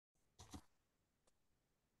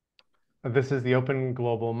This is the Open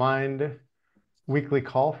Global Mind weekly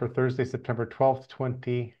call for Thursday, September 12th,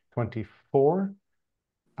 2024.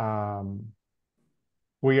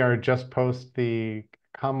 We are just post the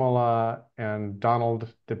Kamala and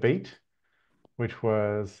Donald debate, which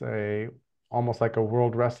was almost like a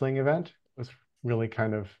world wrestling event. It was really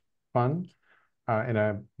kind of fun in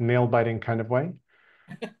a nail-biting kind of way.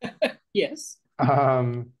 Yes.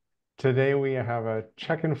 Um, Today we have a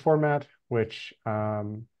check-in format, which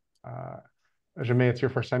Jamie, it's your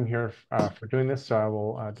first time here for doing this, so I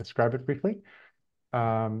will describe it briefly.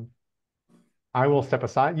 Um, I will step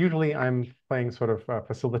aside. Usually I'm playing sort of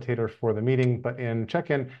facilitator for the meeting, but in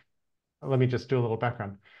check-in, let me just do a little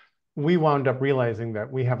background. We wound up realizing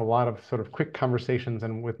that we have a lot of sort of quick conversations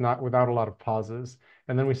and without a lot of pauses.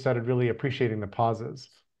 And then we started really appreciating the pauses.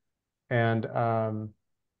 And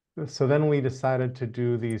so then we decided to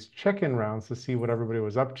do these check-in rounds to see what everybody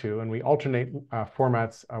was up to. And we alternate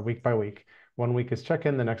formats week by week. One week is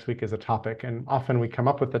check-in, the next week is a topic. And often we come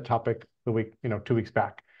up with the topic the week, 2 weeks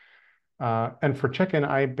back. And for check-in,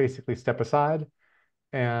 I basically step aside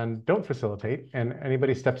and don't facilitate. And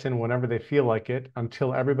anybody steps in whenever they feel like it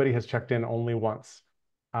until everybody has checked in only once.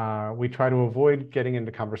 We try to avoid getting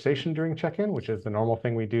into conversation during check-in, which is the normal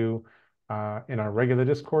thing we do in our regular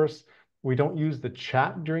discourse. We don't use the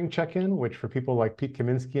chat during check-in, which for people like Pete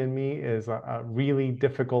Kaminsky and me is a really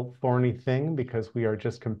difficult, thorny thing because we are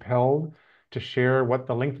just compelled to share what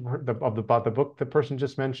the link about the book the person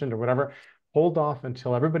just mentioned or whatever. Hold off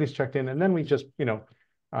until everybody's checked in, and then we just,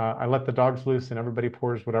 I let the dogs loose and everybody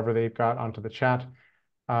pours whatever they've got onto the chat.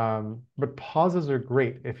 But pauses are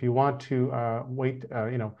great. If you want to wait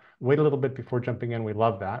a little bit before jumping in, we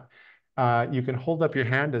love that. You can hold up your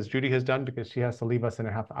hand as Judy has done because she has to leave us in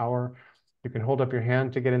a half hour. You can hold up your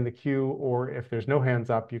hand to get in the queue, or if there's no hands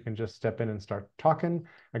up, you can just step in and start talking.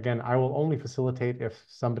 Again, I will only facilitate if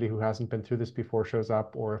somebody who hasn't been through this before shows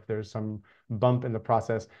up, or if there's some bump in the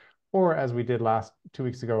process, or as we did 2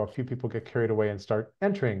 weeks ago, a few people get carried away and start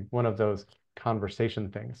entering one of those conversation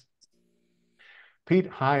things. Pete,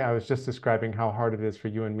 hi. I was just describing how hard it is for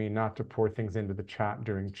you and me not to pour things into the chat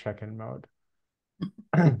during check-in mode.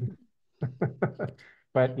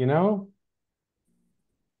 But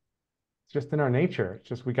it's just in our nature. It's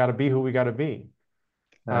just we got to be who we got to be.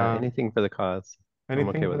 Anything for the cause. I'm okay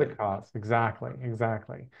Anything for with the it. cause. Exactly,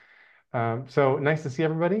 exactly. So nice to see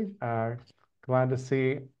everybody. Glad to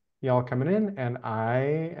see y'all coming in. And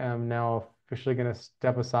I am now officially going to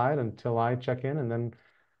step aside until I check in, and then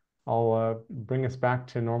I'll bring us back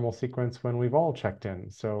to normal sequence when we've all checked in.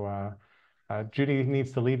 So Judy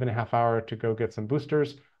needs to leave in a half hour to go get some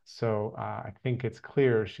boosters. So I think it's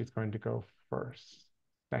clear she's going to go first.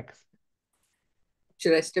 Thanks.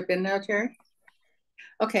 Should I step in now, Terry?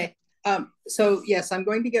 Okay. So yes, I'm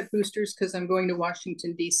going to get boosters because I'm going to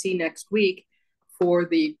Washington, D.C. next week for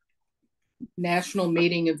the national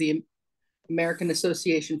meeting of the American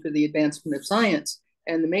Association for the Advancement of Science.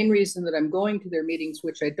 And the main reason that I'm going to their meetings,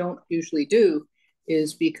 which I don't usually do,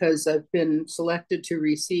 is because I've been selected to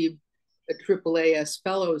receive a AAAS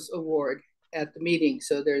Fellows Award at the meeting.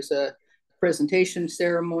 So there's a presentation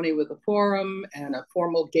ceremony with a forum and a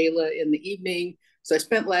formal gala in the evening. So I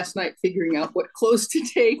spent last night figuring out what clothes to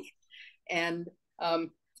take. And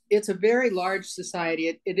it's a very large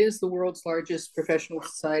society. It is the world's largest professional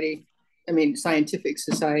society, scientific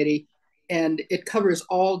society, and it covers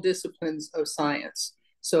all disciplines of science.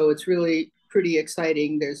 So it's really pretty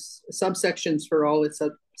exciting. There's subsections for all its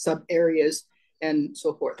sub areas and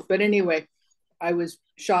so forth. But anyway, I was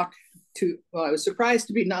I was surprised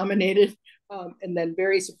to be nominated and then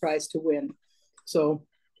very surprised to win. So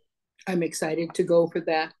I'm excited to go for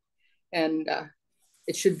that. And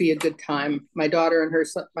it should be a good time. My daughter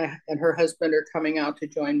and her husband are coming out to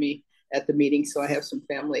join me at the meeting, so I have some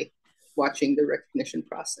family watching the recognition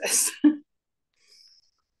process.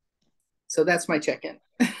 So that's my check-in.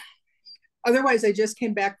 Otherwise, I just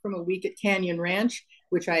came back from a week at Canyon Ranch,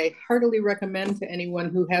 which I heartily recommend to anyone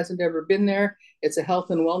who hasn't ever been there. It's a health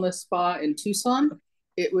and wellness spa in Tucson.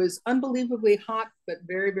 It was unbelievably hot, but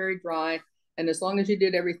very, very dry. And as long as you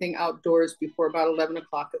did everything outdoors before about 11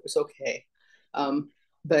 o'clock, it was okay.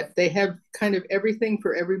 But they have kind of everything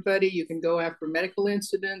for everybody. You can go after medical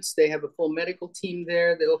incidents. They have a full medical team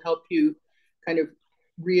there that'll help you kind of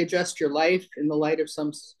readjust your life in the light of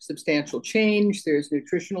some substantial change. There's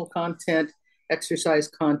nutritional content, exercise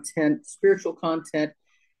content, spiritual content.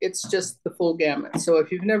 It's just the full gamut. So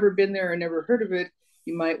if you've never been there or never heard of it,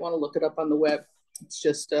 you might want to look it up on the web. It's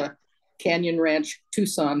just Canyon Ranch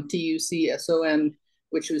Tucson, Tucson,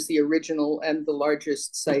 which was the original and the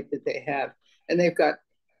largest site that they have. And they've got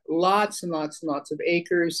lots and lots and lots of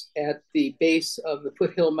acres at the base of the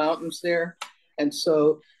foothill mountains there. And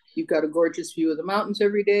so you've got a gorgeous view of the mountains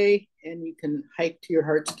every day, and you can hike to your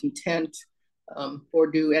heart's content, or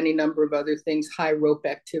do any number of other things, high rope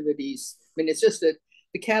activities. I mean, it's just that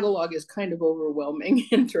the catalog is kind of overwhelming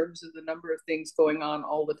in terms of the number of things going on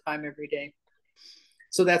all the time, every day.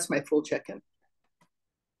 So that's my full check-in.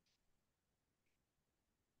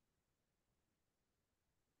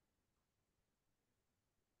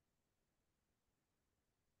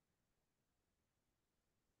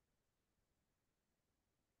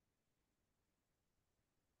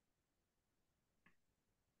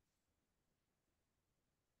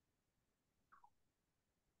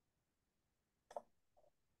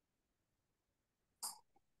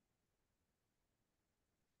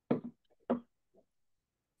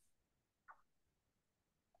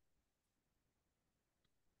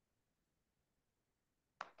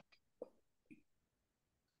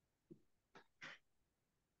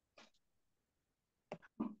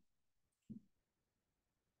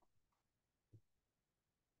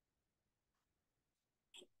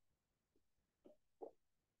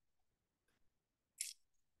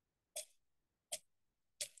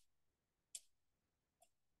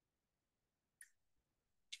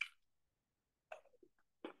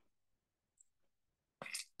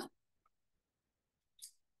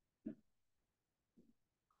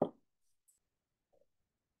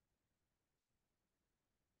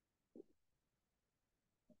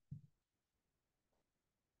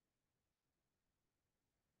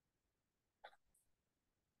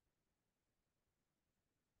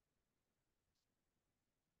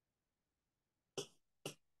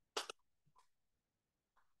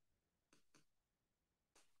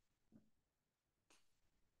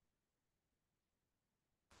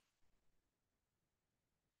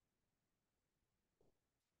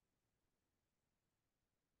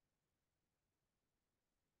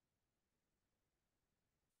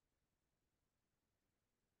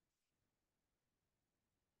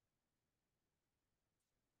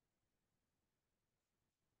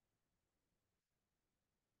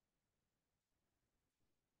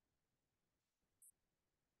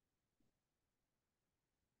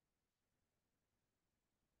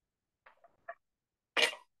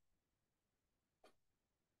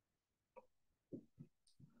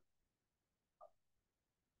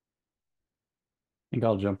 I think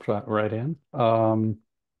I'll jump right in. I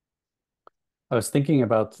was thinking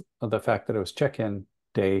about the fact that it was check-in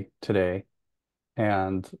day today,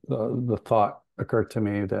 and the thought occurred to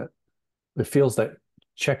me that it feels that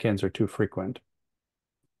check-ins are too frequent.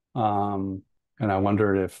 And I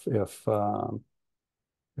wondered if the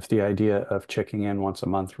idea of checking in once a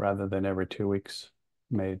month rather than every 2 weeks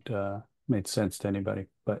made sense to anybody.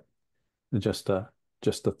 But just a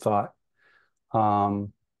thought.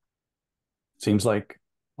 Um, Seems like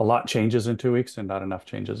a lot changes in 2 weeks and not enough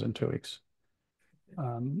changes in 2 weeks.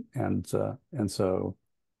 And so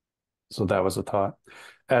that was a thought.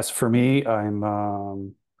 As for me, I've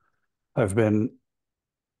been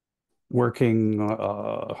working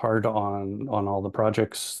hard on all the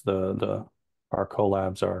projects, the our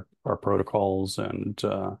collabs, our protocols, and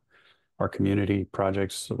our community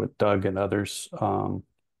projects with Doug and others.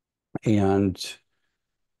 And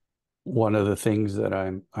one of the things that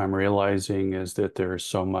I'm realizing is that there's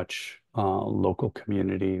so much local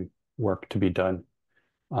community work to be done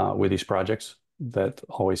with these projects that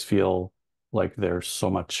always feel like they're so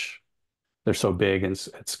big and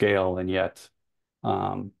at scale, and yet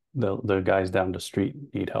the guys down the street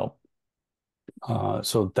need help.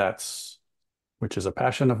 So which is a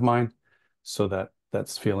passion of mine. So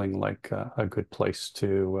that's feeling like a good place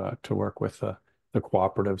to work with the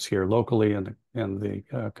cooperatives here locally, and the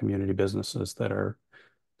community businesses that are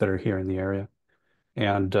here in the area.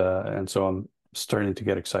 And so I'm starting to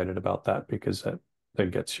get excited about that, because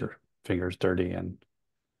that gets your fingers dirty, and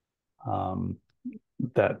um,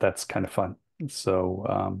 that's kind of fun.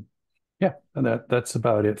 So yeah, and that's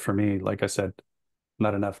about it for me. Like I said,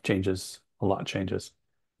 not enough changes, a lot changes.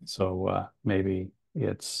 So maybe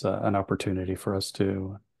it's an opportunity for us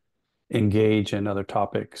to engage in other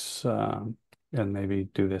topics, and maybe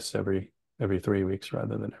do this every 3 weeks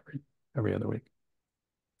rather than every other week.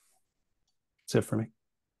 That's it for me.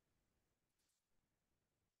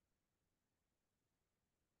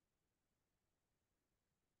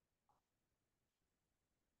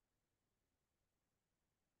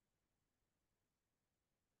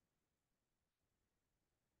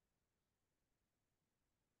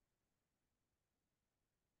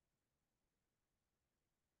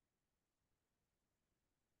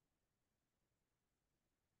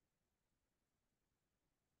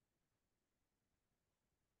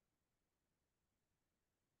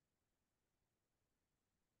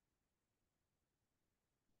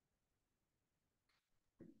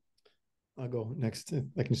 I'll go next.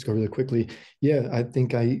 I can just go really quickly. Yeah, I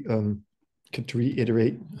think I could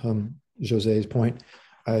reiterate Jose's point.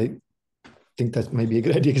 I think that might be a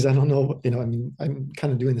good idea because I don't know, I mean, I'm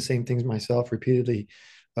kind of doing the same things myself repeatedly.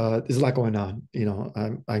 There's a lot going on.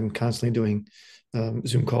 I'm constantly doing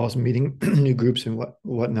Zoom calls, meeting new groups and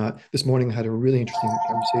whatnot. This morning I had a really interesting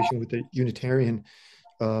conversation with a Unitarian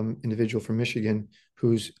individual from Michigan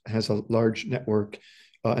who has a large network,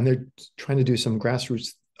 and they're trying to do some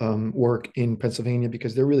grassroots work in Pennsylvania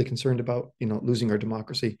because they're really concerned about losing our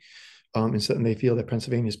democracy, and they feel that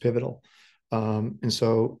Pennsylvania is pivotal. And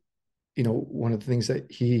so, one of the things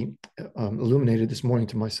that he illuminated this morning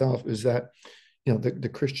to myself is that the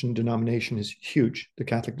Christian denomination is huge. The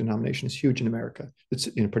Catholic denomination is huge in America. It's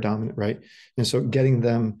predominant, right? And so getting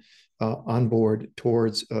them on board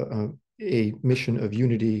towards a mission of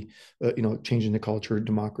unity, changing the culture,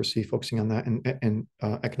 democracy, focusing on that, and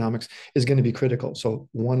economics is going to be critical. So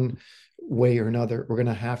one way or another, we're going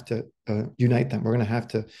to have to unite them. We're going to have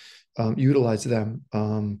to utilize them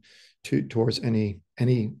towards any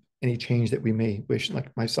change that we may wish.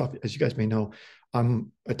 Like myself, as you guys may know,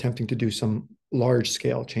 I'm attempting to do some large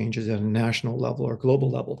scale changes at a national level or global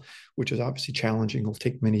level, which is obviously challenging. It'll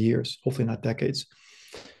take many years, hopefully not decades.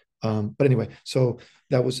 But anyway, so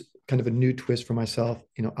that was kind of a new twist for myself.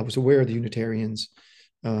 I was aware of the Unitarians,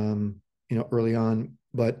 early on,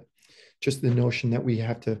 but just the notion that we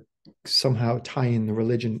have to somehow tie in the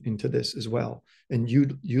religion into this as well and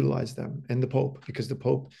utilize them and the Pope, because the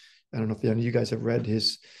Pope, I don't know if any of you guys have read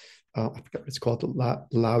his, I forgot what it's called, the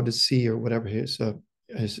Laodicea or whatever his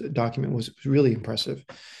document was really impressive.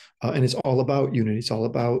 And it's all about unity. It's all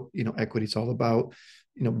about, equity. It's all about,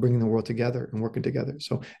 bringing the world together and working together.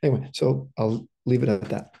 So anyway, so I'll leave it at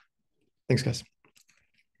that. Thanks, guys.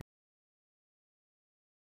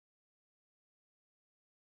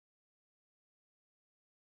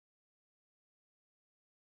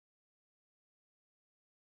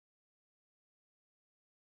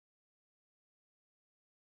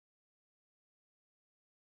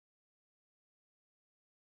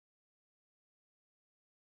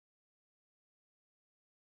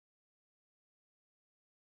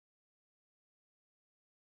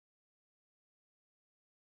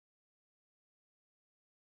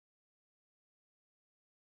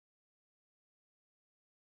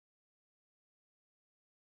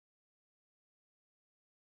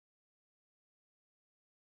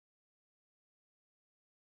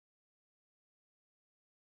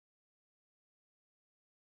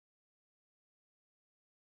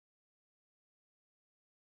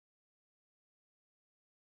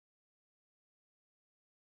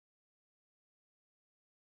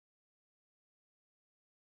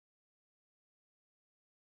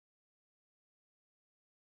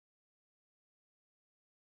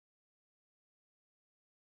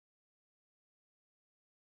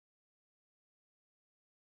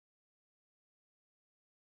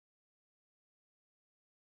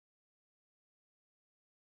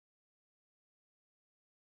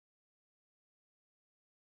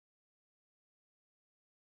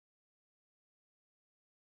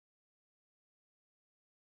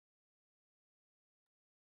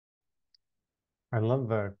 I love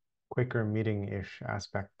the Quaker meeting-ish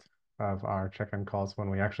aspect of our check-in calls when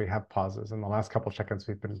we actually have pauses. In the last couple check-ins,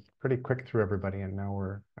 we've been pretty quick through everybody, and now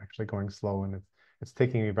we're actually going slow. And it's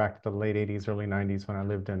taking me back to the late 80s, early 90s when I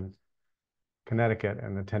lived in Connecticut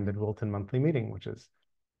and attended Wilton Monthly Meeting, which is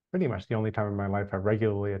pretty much the only time in my life I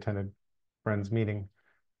regularly attended Friends meeting.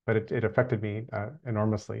 But it affected me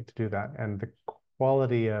enormously to do that. And the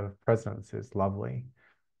quality of presence is lovely.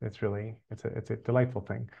 It's a delightful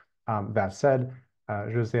thing. That said,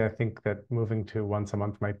 Jose, I think that moving to once a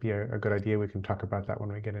month might be a good idea. We can talk about that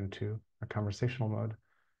when we get into a conversational mode.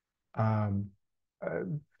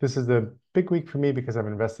 This is a big week for me because I've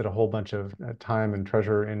invested a whole bunch of time and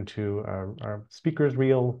treasure into our speakers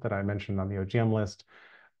reel that I mentioned on the OGM list.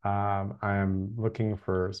 I'm looking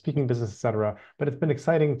for speaking business, etc. But it's been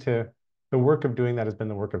exciting the work of doing that has been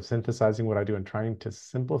the work of synthesizing what I do and trying to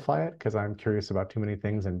simplify it because I'm curious about too many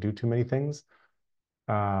things and do too many things.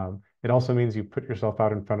 It also means you put yourself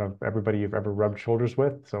out in front of everybody you've ever rubbed shoulders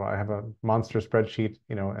with. So I have a monster spreadsheet,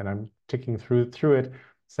 and I'm ticking through it,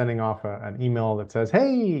 sending off an email that says,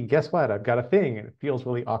 "Hey, guess what? I've got a thing," and it feels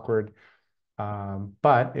really awkward.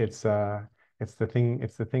 But it's the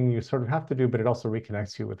thing you sort of have to do, but it also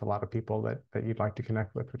reconnects you with a lot of people that you'd like to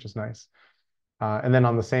connect with, which is nice. And then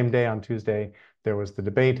on the same day, on Tuesday, there was the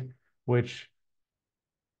debate, which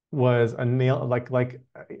was a nail like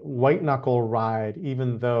white knuckle ride,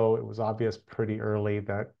 even though it was obvious pretty early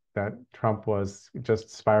that that Trump was just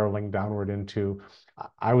spiraling downward into.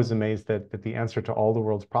 I was amazed that the answer to all the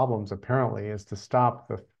world's problems apparently is to stop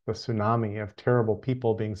the tsunami of terrible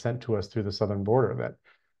people being sent to us through the southern border. That,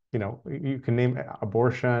 you know, you can name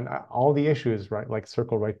abortion, all the issues, right? Like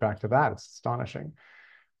circle right back to that. It's astonishing.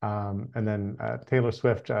 And then Taylor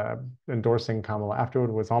Swift endorsing Kamala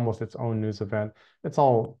afterward was almost its own news event. It's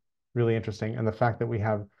all really interesting. And the fact that we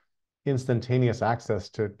have instantaneous access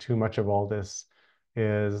to too much of all this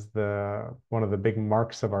is one of the big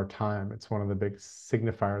marks of our time. It's one of the big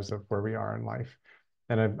signifiers of where we are in life.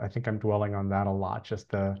 And I think I'm dwelling on that a lot, just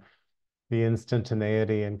the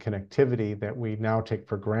instantaneity and connectivity that we now take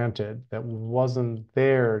for granted that wasn't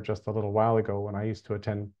there just a little while ago when I used to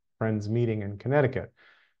attend friends meeting in Connecticut.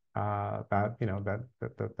 That, you know, that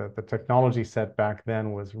the technology set back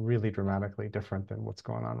then was really dramatically different than what's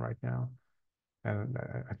going on right now. And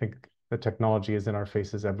I think the technology is in our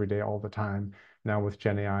faces every day, all the time. Now with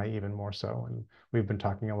Gen AI, even more so. And we've been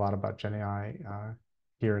talking a lot about Gen AI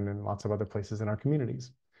here and in lots of other places in our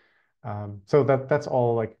communities. So that's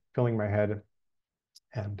all like filling my head.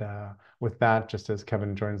 And with that, just as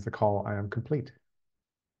Kevin joins the call, I am complete.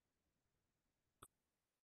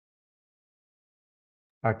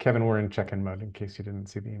 Kevin, we're in check-in mode in case you didn't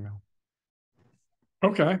see the email.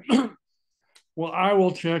 Okay. Well, I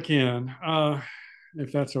will check in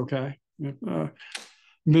if that's okay.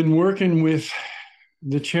 Been working with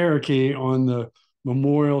the Cherokee on the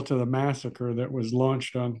memorial to the massacre that was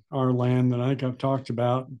launched on our land that I think I've talked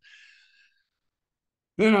about.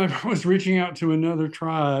 Then I was reaching out to another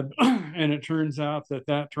tribe, and it turns out that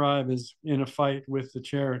that tribe is in a fight with the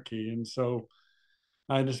Cherokee. And so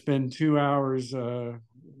I had to spend 2 hours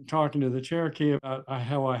talking to the Cherokee about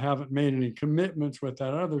how I haven't made any commitments with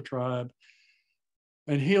that other tribe,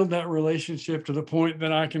 and healed that relationship to the point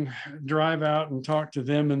that I can drive out and talk to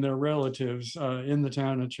them and their relatives in the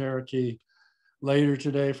town of Cherokee later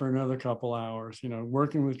today for another couple hours. You know,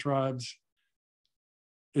 working with tribes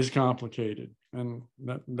is complicated, and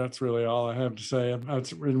that's really all I have to say.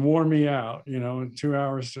 It wore me out, you know, in 2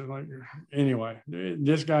 hours to like, anyway,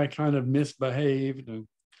 this guy kind of misbehaved, and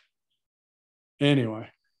anyway,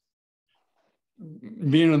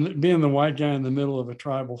 being the white guy in the middle of a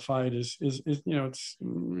tribal fight is you know, it's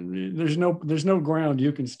there's no ground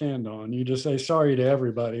you can stand on. You just say sorry to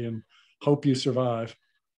everybody and hope you survive.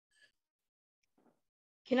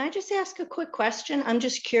 Can I just ask a quick question? I'm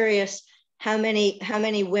just curious how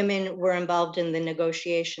many women were involved in the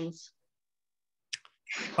negotiations?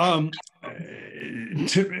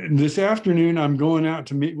 This afternoon, I'm going out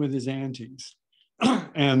to meet with his aunties.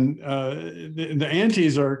 And the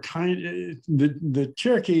aunties are the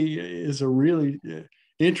Cherokee is a really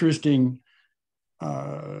interesting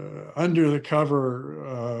under the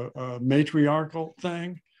cover matriarchal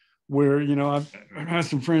thing, where, you know, I've had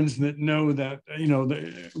some friends that know that, you know,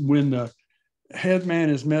 when the head man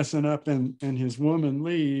is messing up and his woman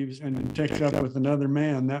leaves and takes up with another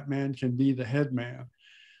man, that man can be the head man.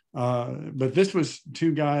 But this was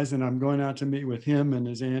two guys, and I'm going out to meet with him and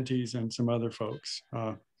his aunties and some other folks.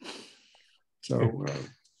 Anyway.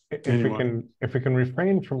 If we can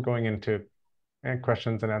refrain from going into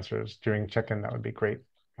questions and answers during check-in, that would be great.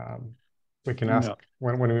 We can ask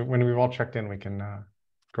when we've all checked in. We can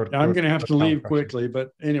go to. I'm going to have to leave quickly,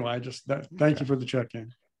 but anyway, thank you for the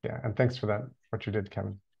check-in. Yeah, and thanks for that, what you did,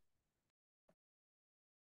 Kevin.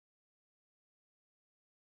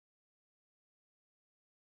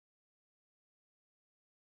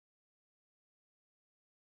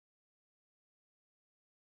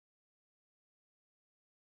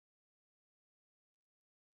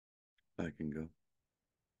 I can go.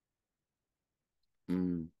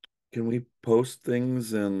 Can we post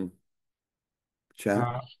things in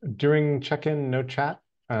chat? During check-in, no chat.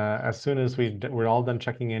 As soon as we're all done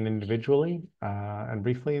checking in individually and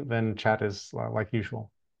briefly, then chat is like usual.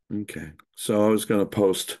 Okay, so I was going to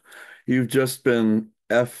post. You've just been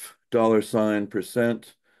 $%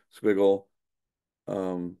 squiggle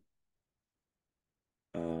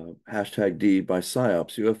 #D by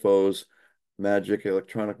PSYOPs, UFOs, magic,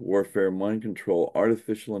 electronic warfare, mind control,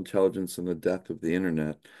 artificial intelligence, and the death of the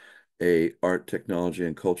internet. A art, technology,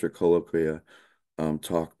 and culture colloquia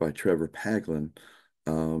talk by Trevor Paglin.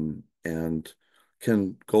 And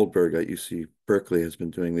Ken Goldberg at UC Berkeley has been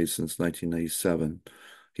doing these since 1997.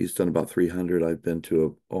 He's done about 300. I've been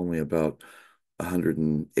to only about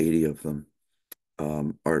 180 of them.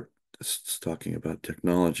 Artists talking about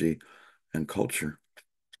technology and culture.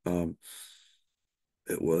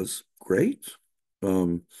 It was great.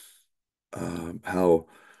 How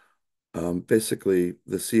basically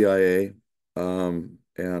the CIA and,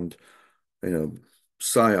 you know,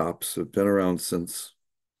 PSYOPs have been around since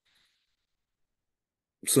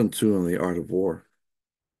Sun Tzu and the Art of War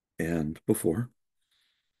and before.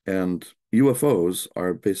 And UFOs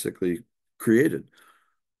are basically created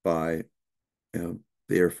by the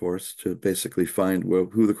Air Force to basically find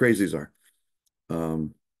who the crazies are.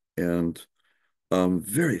 And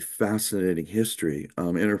very fascinating history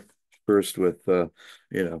interspersed with, you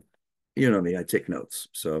know me, I take notes.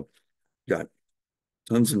 So got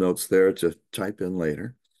tons of notes there to type in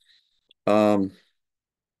later. Um,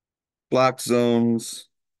 Black zones,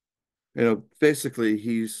 basically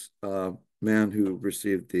he's a man who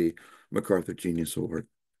received the MacArthur Genius Award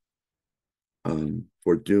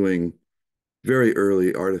for doing very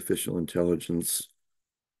early artificial intelligence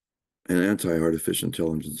and anti-artificial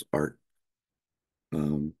intelligence art.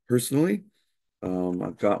 Personally,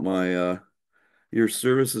 I've got my your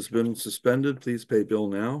service has been suspended. Please pay bill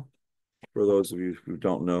now. For those of you who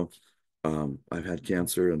don't know, I've had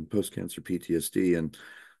cancer and post-cancer PTSD, and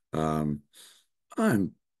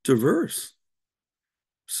I'm diverse.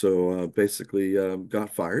 So basically,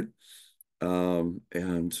 got fired,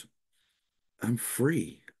 and I'm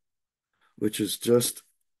free, which is just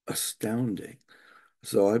astounding.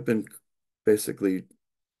 So I've been basically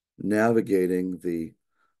navigating the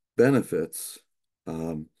benefits,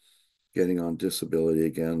 getting on disability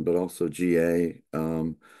again, but also GA,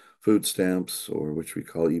 food stamps, or which we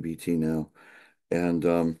call EBT now, and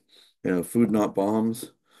food not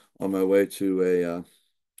bombs. On my way to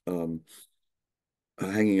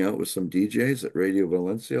hanging out with some DJs at Radio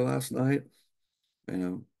Valencia last night.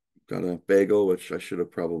 Got a bagel, which I should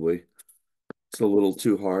have probably. It's a little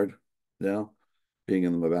too hard now, being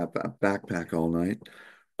in my backpack all night.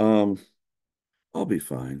 Um, I'll be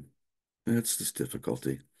fine. It's just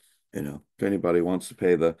difficulty. If anybody wants to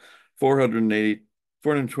pay the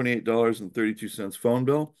 $428.32 phone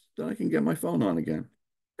bill, then I can get my phone on again.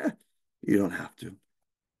 You don't have to.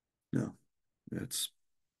 No,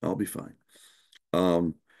 I'll be fine.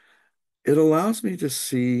 It allows me to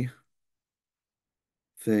see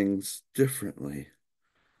things differently.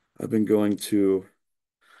 I've been going to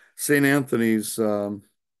St. Anthony's for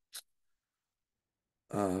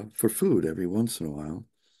food every once in a while,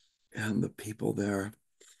 and the people there's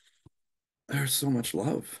so much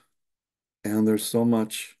love, and there's so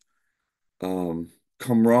much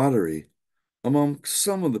camaraderie among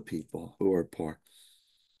some of the people who are poor.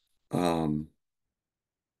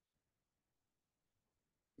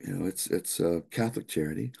 It's a Catholic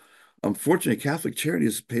charity. Unfortunately, Catholic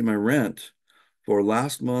charities pay my rent for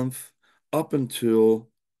last month up until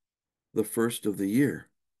the first of the year.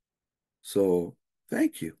 So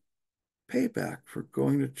thank you. Payback for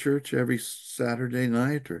going to church every Saturday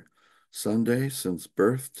night or Sunday since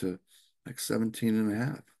birth to like 17 and a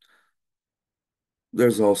half.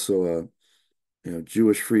 There's also a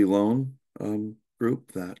Jewish free loan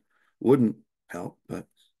group that wouldn't help, but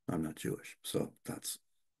I'm not Jewish, so that's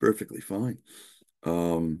perfectly fine.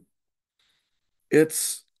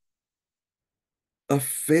 It's a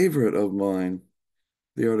favorite of mine,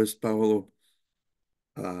 the artist um,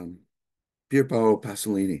 Pier Paolo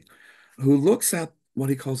Pasolini, who looks at what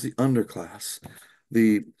he calls the underclass,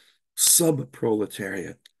 the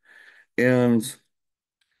sub-proletariat. And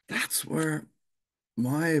that's where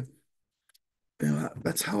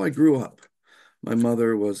that's how I grew up. My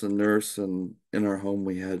mother was a nurse, and in our home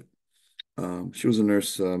we had, she was a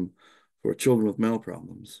nurse for children with mental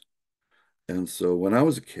problems. And so when I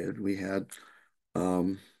was a kid, we called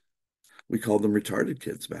them retarded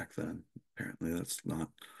kids back then. Apparently that's not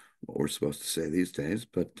what we're supposed to say these days,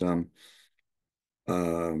 but um,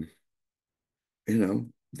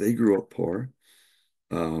 they grew up poor.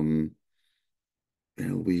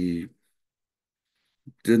 We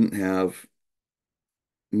didn't have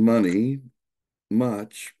money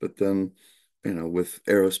much, but then, with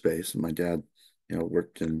aerospace, and my dad,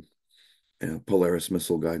 worked in Polaris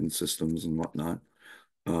missile guidance systems and whatnot,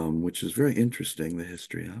 which is very interesting, the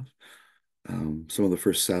history of some of the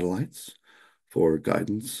first satellites for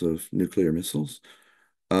guidance of nuclear missiles.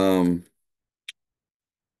 And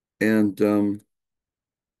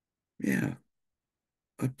yeah,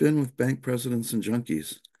 I've been with bank presidents and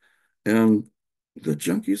junkies, and the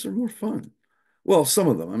junkies are more fun. Well, some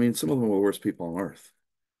of them. I mean, some of them are the worst people on earth.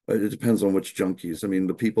 It depends on which junkies. I mean,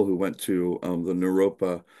 the people who went to the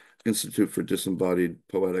Naropa Institute for Disembodied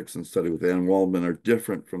Poetics and study with Anne Waldman are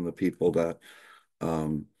different from the people that,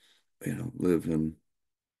 um, live in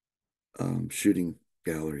shooting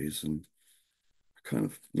galleries and are kind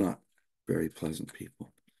of not very pleasant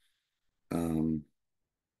people.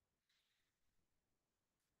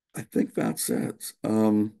 I think that's it.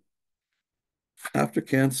 After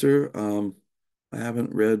cancer, I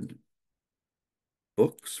haven't read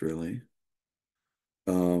books really.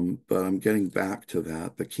 But I'm getting back to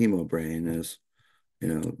that. The chemo brain is,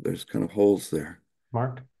 there's kind of holes there.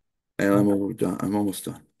 Mark? And I'm almost done. I'm almost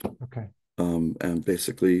done. Okay. And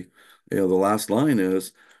basically, the last line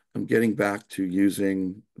is I'm getting back to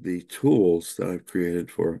using the tools that I've created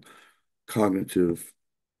for cognitive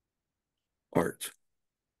art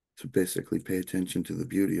to basically pay attention to the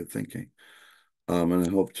beauty of thinking. And I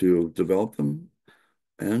hope to develop them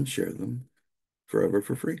and share them forever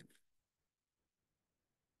for free.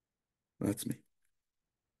 That's me.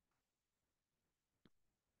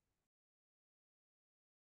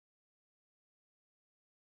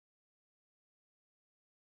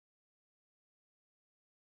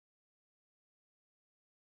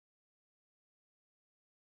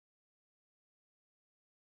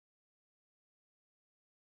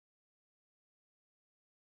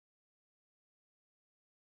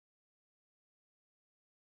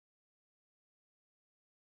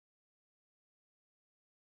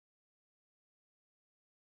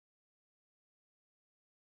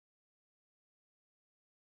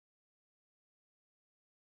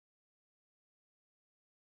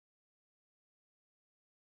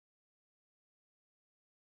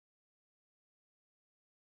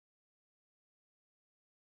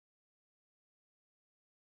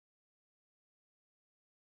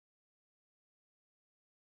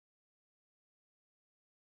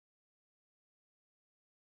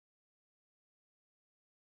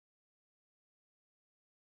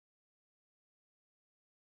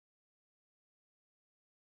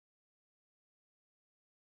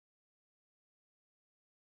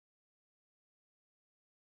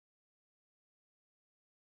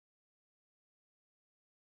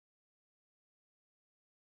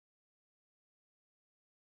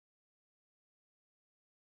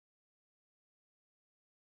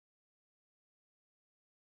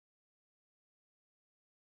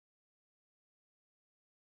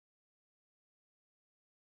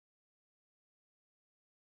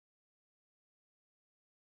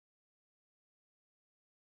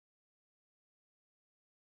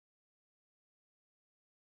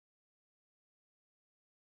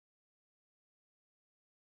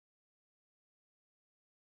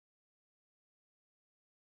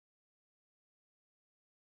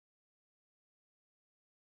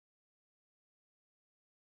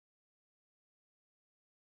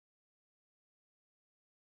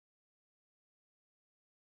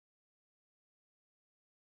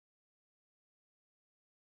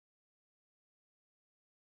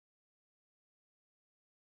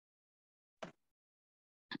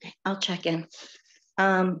 Okay, I'll check in.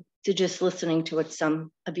 To just listening to what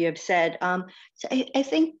some of you have said. So I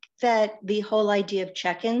think that the whole idea of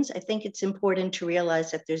check-ins, I think it's important to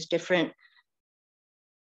realize that there's different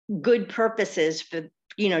good purposes for,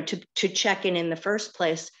 to check in the first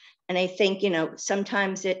place. And I think,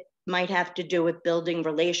 sometimes it might have to do with building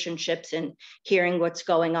relationships and hearing what's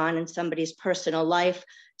going on in somebody's personal life.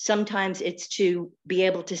 Sometimes it's to be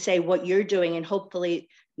able to say what you're doing, and hopefully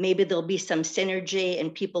maybe there'll be some synergy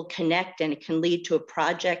and people connect and it can lead to a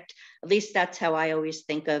project. At least that's how I always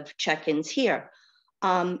think of check-ins here.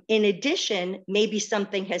 In addition, maybe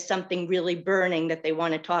something has something really burning that they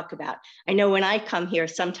want to talk about. I know when I come here,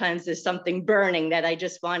 sometimes there's something burning that I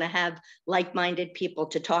just want to have like-minded people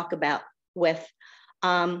to talk about with.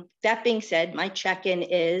 That being said, my check-in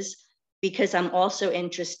is, because I'm also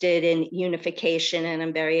interested in unification and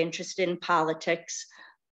I'm very interested in politics,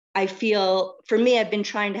 I feel, for me, I've been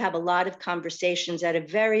trying to have a lot of conversations at a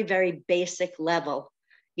very, very basic level.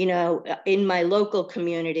 In my local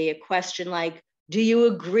community, a question like, do you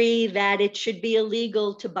agree that it should be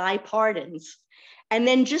illegal to buy pardons? And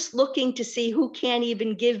then just looking to see who can't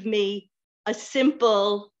even give me a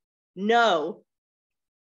simple no,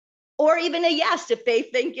 or even a yes if they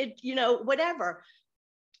think it, whatever.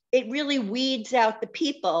 It really weeds out the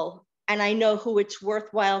people, and I know who it's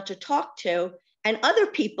worthwhile to talk to, and other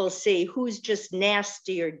people see who's just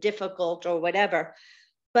nasty or difficult or whatever.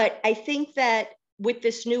 But I think that with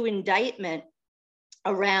this new indictment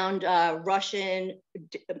around Russian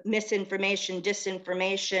misinformation,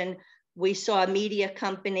 disinformation, we saw a media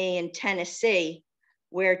company in Tennessee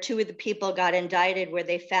where two of the people got indicted, where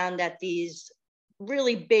they found that these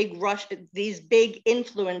really big these big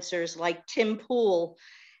influencers like Tim Pool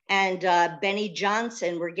and Benny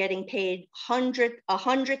Johnson were getting paid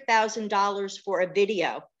 $100,000 for a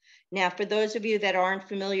video. Now, for those of you that aren't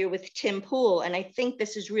familiar with Tim Pool, and I think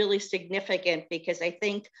this is really significant because I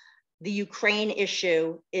think the Ukraine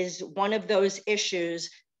issue is one of those issues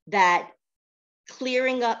that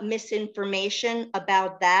clearing up misinformation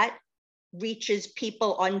about that reaches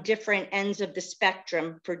people on different ends of the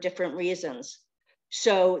spectrum for different reasons.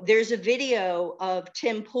 So there's a video of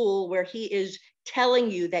Tim Pool where he is telling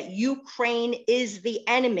you that Ukraine is the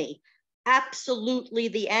enemy, absolutely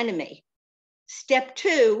the enemy. Step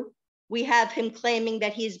two, we have him claiming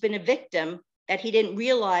that he's been a victim, that he didn't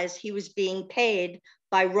realize he was being paid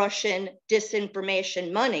by Russian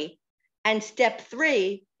disinformation money. And step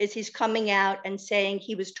three is he's coming out and saying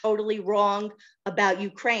he was totally wrong about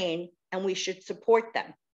Ukraine and we should support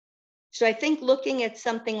them. So I think looking at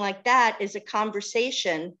something like that is a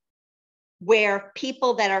conversation where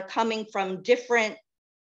people that are coming from different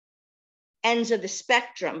ends of the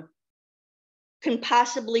spectrum can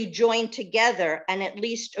possibly join together and at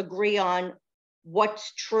least agree on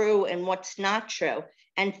what's true and what's not true.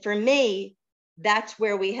 And for me, that's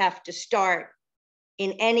where we have to start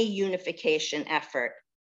in any unification effort.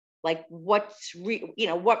 Like what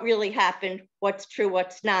really happened, what's true,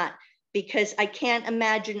 what's not, because I can't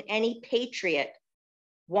imagine any patriot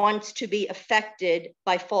wants to be affected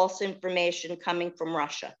by false information coming from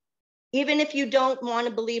Russia. Even if you don't want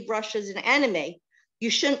to believe Russia's an enemy, you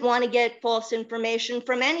shouldn't want to get false information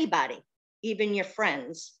from anybody, even your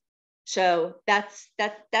friends. So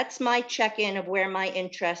that's my check-in of where my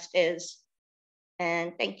interest is.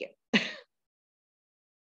 And thank you.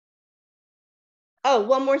 Oh,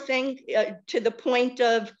 one more thing to the point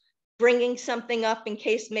of bringing something up in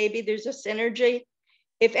case maybe there's a synergy.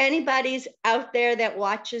 If anybody's out there that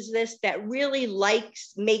watches this that really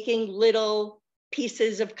likes making little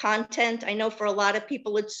pieces of content, I know for a lot of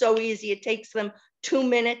people it's so easy, it takes them 2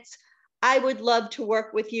 minutes. I would love to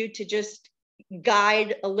work with you to just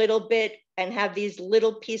guide a little bit and have these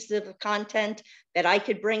little pieces of content that I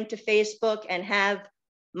could bring to Facebook and have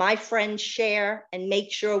my friends share and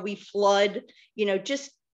make sure we flood,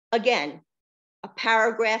 just again, a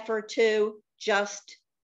paragraph or two, just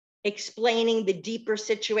explaining the deeper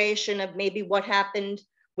situation of maybe what happened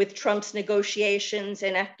with Trump's negotiations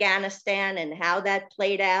in Afghanistan and how that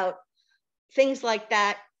played out, things like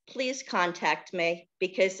that. Please contact me,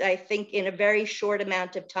 because I think in a very short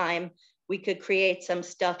amount of time, we could create some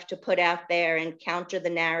stuff to put out there and counter the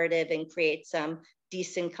narrative and create some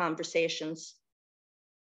decent conversations.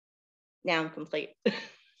 Now I'm complete.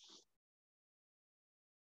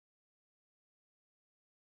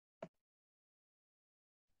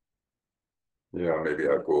 Yeah, maybe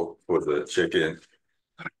I'll go for the check-in.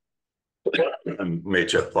 I'm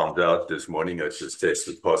major bummed out this morning. I just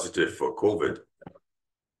tested positive for COVID.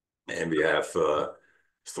 And we have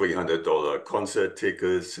 $300 concert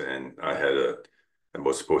tickets, and I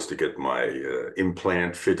was supposed to get my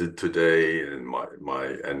implant fitted today, and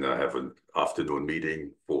I have an afternoon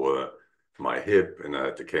meeting for my hip, and I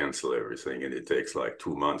had to cancel everything, and it takes like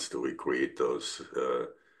 2 months to recreate those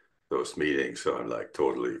meetings. So I'm like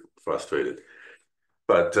totally frustrated.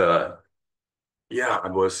 But yeah, I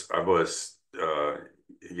was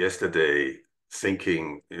yesterday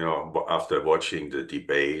thinking, after watching the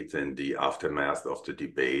debate and the aftermath of the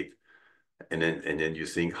debate, and then you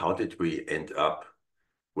think, how did we end up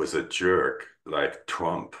with a jerk like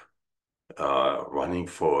Trump running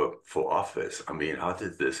for office? I mean, how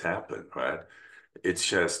did this happen, right? It's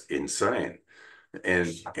just insane.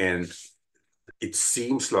 And it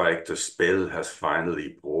seems like the spell has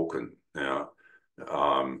finally broken,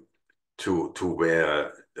 to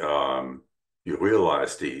where you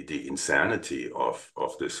realize the insanity of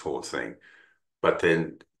this whole thing. But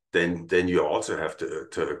then you also have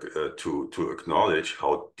to acknowledge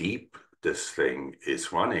how deep this thing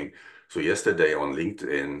is running. So yesterday on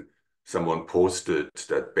LinkedIn, someone posted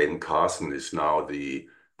that Ben Carson is now the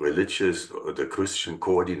Christian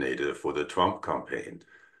coordinator for the Trump campaign.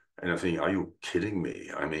 And I think, are you kidding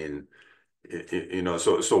me? I mean,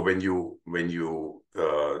 so when you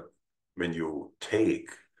take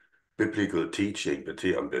biblical teaching,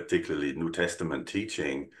 particularly New Testament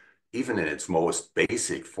teaching, even in its most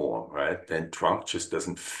basic form, right, then Trump just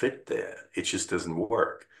doesn't fit there. It just doesn't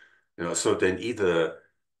work. So then either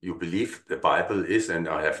you believe the Bible is, and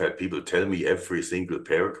I have had people tell me every single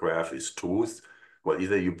paragraph is truth. Well,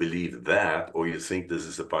 either you believe that, or you think this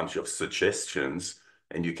is a bunch of suggestions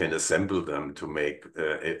and you can assemble them to make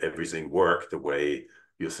everything work the way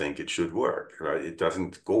you think it should work, right? It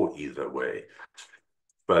doesn't go either way.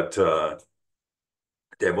 But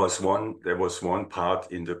there was one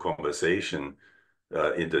part in the conversation,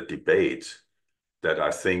 in the debate, that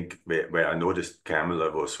I think where I noticed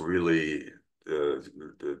Kamala was really where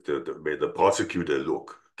the prosecutor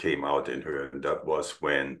look came out in her, and that was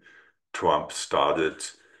when Trump started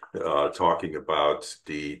talking about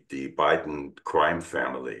the Biden crime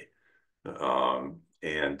family,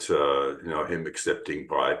 and him accepting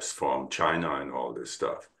bribes from China and all this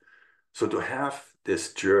stuff. So to have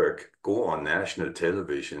this jerk go on national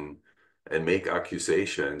television and make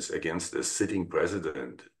accusations against a sitting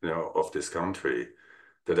president, of this country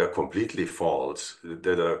that are completely false,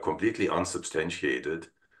 that are completely unsubstantiated,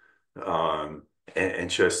 and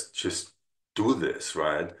just do this,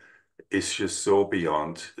 right? It's just so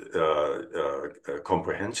beyond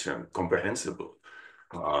comprehensible.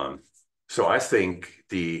 So I think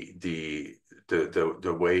the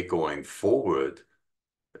way going forward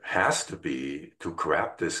has to be to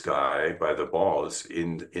grab this guy by the balls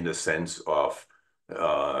in a sense of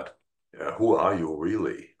who are you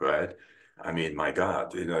really, right? I mean, my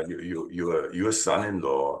God, your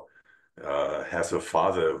son-in-law has a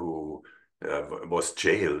father who was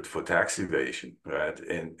jailed for tax evasion, right?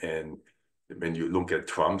 And when you look at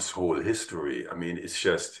Trump's whole history, I mean, it's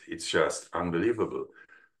just unbelievable.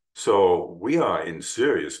 So we are in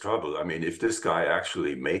serious trouble. I mean, if this guy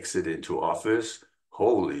actually makes it into office,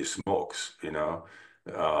 holy smokes, and I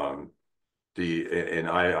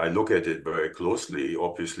look at it very closely,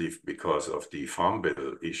 obviously, because of the farm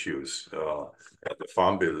bill issues. The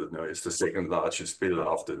farm bill, is the second largest bill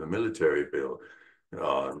after the military bill.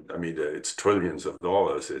 I mean, it's trillions of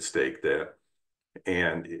dollars at stake there.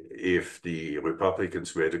 And if the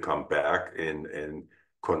Republicans were to come back and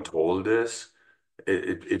control this,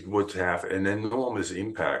 it would have an enormous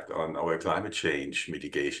impact on our climate change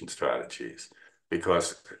mitigation strategies,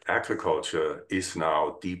 because agriculture is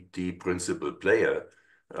now the principal player,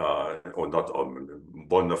 or not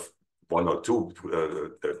one or two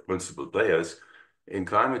principal players in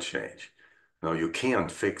climate change. Now you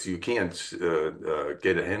can't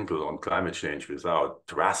get a handle on climate change without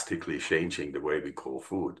drastically changing the way we grow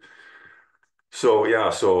food. So yeah, I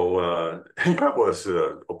was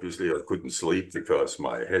obviously I couldn't sleep because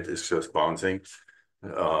my head is just bouncing.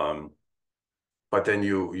 But then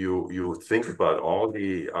you think about all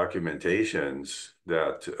the argumentations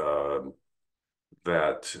that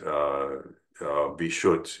we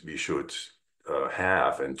should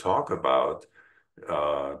have and talk about,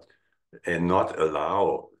 and not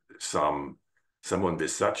allow someone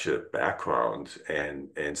with such a background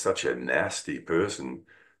and such a nasty person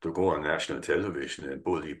to go on national television and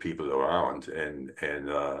bully people around and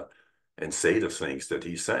say the things that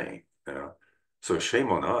he's saying. So shame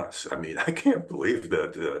on us. I mean, I can't believe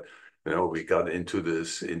that we got into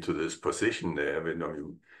this position there.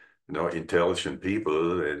 Intelligent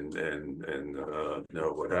people and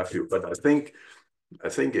what have you. But I think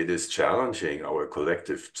it is challenging our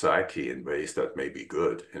collective psyche in ways that may be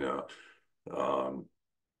good.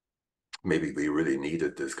 Maybe we really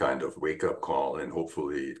needed this kind of wake-up call, and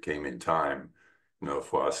hopefully it came in time,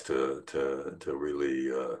 for us to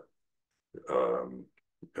really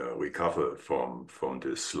recover from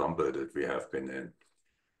this slumber that we have been in.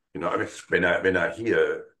 I mean, when I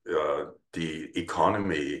hear the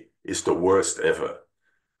economy is the worst ever,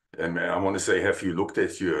 and I want to say, have you looked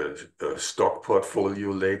at your stock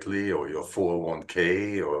portfolio lately, or your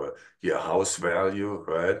 401k, or your house value,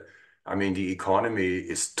 right? I mean, the economy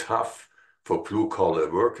is tough for blue-collar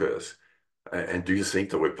workers. And do you think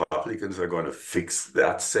the Republicans are going to fix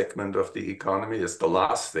that segment of the economy? It's the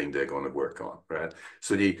last thing they're going to work on, right?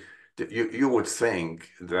 So you would think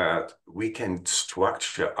that we can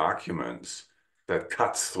structure arguments that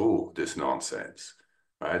cuts through this nonsense,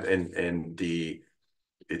 right? And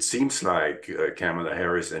it seems like Kamala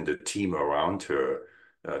Harris and the team around her,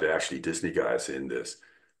 they're actually Disney guys in this,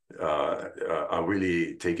 are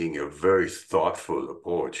really taking a very thoughtful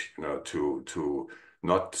approach, to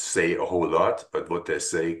not say a whole lot, but what they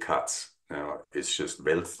say cuts. It's just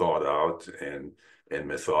well thought out and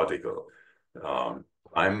methodical. I'm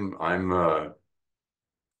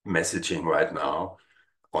messaging right now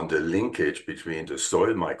on the linkage between the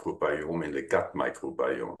soil microbiome and the gut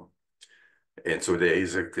microbiome. And so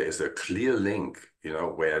there's a clear link,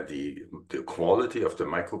 where the quality of the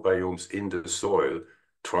microbiomes in the soil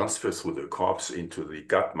transfers through the crops into the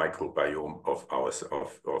gut microbiome of our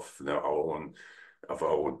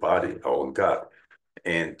own body, our own gut.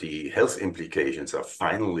 And the health implications are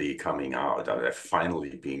finally coming out, are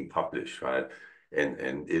finally being published, right?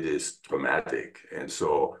 And it is dramatic. And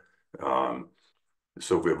so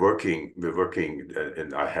we're working,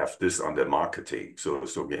 and I have this under marketing. So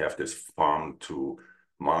we have this farm to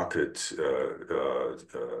market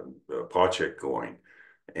project going,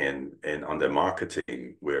 and under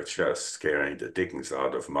marketing, we're just scaring the dickens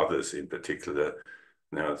out of mothers in particular.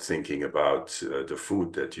 Thinking about the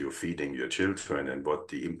food that you're feeding your children and what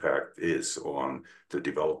the impact is on the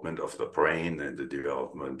development of the brain and the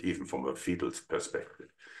development, even from a fetal perspective.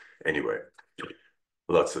 Anyway,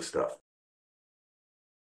 lots of stuff.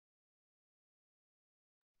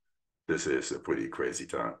 this is a pretty crazy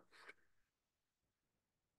time.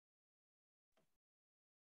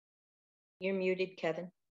 You're muted,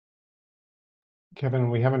 Kevin. Kevin,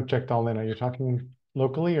 we haven't checked all in. Are you talking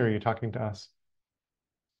locally or are you talking to us?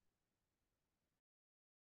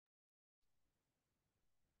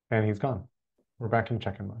 And he's gone. We're back in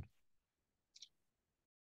check-in mode.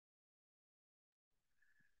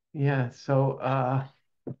 Yeah, so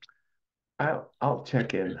I'll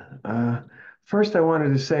check in. First, I wanted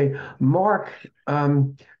to say, Mark,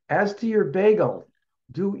 as to your bagel,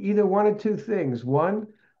 do either one of two things. One,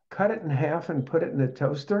 cut it in half and put it in the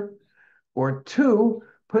toaster, or two,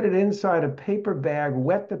 put it inside a paper bag,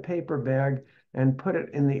 wet the paper bag, and put it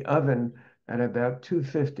in the oven at about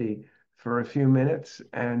 250 for a few minutes,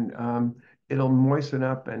 and it'll moisten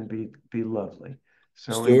up and be lovely.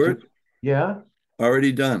 So, Stuart? Yeah?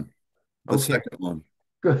 Already done. The Okay. second one.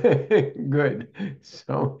 Good, good.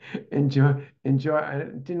 So enjoy. I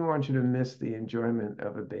didn't want you to miss the enjoyment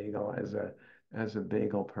of a bagel as a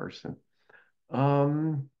bagel person.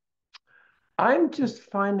 I'm just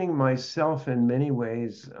finding myself in many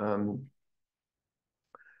ways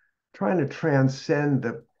trying to transcend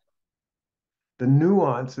the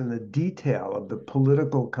nuance and the detail of the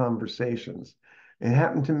political conversations. It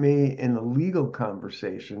happened to me in the legal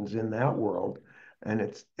conversations in that world, and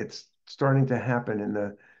it's starting to happen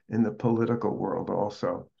in the political world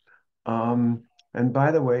also. And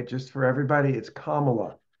by the way, just for everybody, it's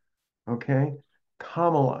Kamala, okay?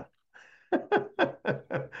 Kamala.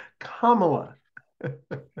 Kamala.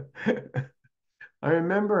 I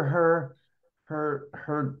remember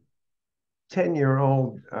her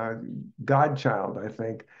 10-year-old godchild, I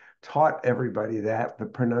think, taught everybody that the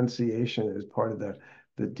pronunciation is part of the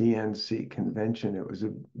DNC convention. It was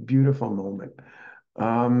a beautiful moment.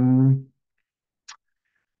 Um,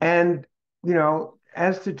 and,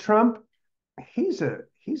 as to Trump, he's a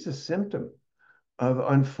symptom of,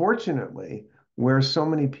 unfortunately, where so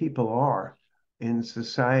many people are in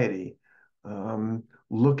society,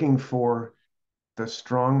 looking for the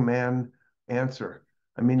strong man answer.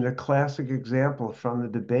 I mean, the classic example from the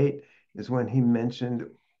debate is when he mentioned,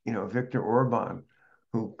 Viktor Orban,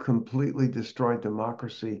 who completely destroyed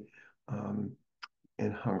democracy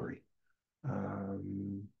in Hungary.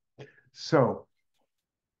 So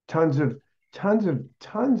tons of tons of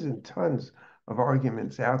tons and tons of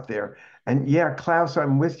arguments out there. And yeah, Klaus,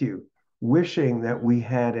 I'm with you, wishing that we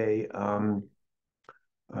had um,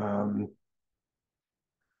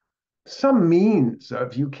 some means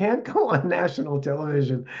of, you can't go on national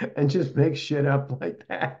television and just make shit up like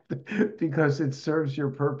that because it serves your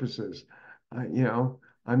purposes.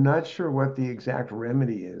 I'm not sure what the exact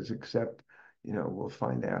remedy is, except, we'll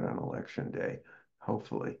find out on election day,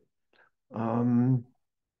 hopefully.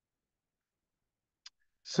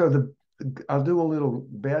 So I'll do a little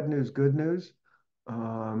bad news, good news.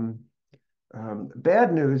 Bad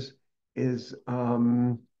news is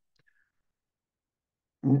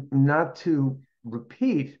not to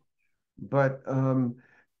repeat, but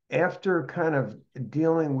after kind of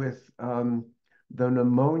dealing with the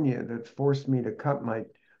pneumonia that forced me to cut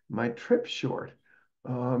my trip short,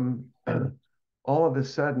 all of a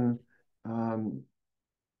sudden,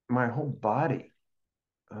 my whole body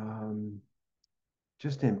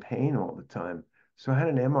just in pain all the time. So I had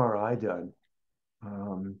an MRI done.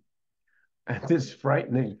 And it's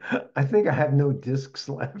frightening. I think I have no discs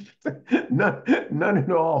left. None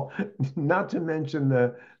at all. Not to mention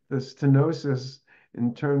the stenosis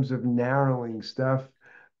in terms of narrowing stuff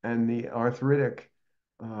and the arthritic.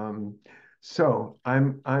 So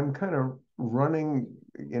I'm kind of running,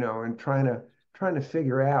 and trying to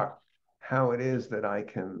figure out how it is that I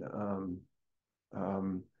can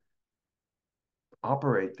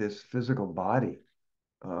operate this physical body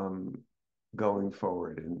going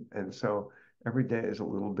forward. And so every day is a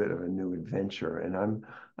little bit of a new adventure. And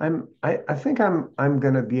I think I'm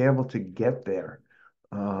going to be able to get there.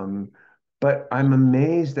 But I'm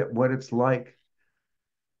amazed at what it's like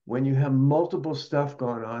when you have multiple stuff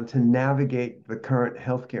going on to navigate the current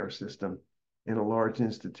healthcare system in a large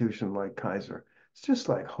institution like Kaiser. It's just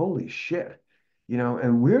like, holy shit,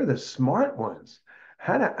 and we're the smart ones.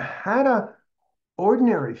 How to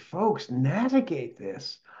ordinary folks navigate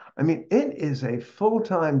this? I mean, it is a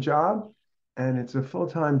full-time job, and it's a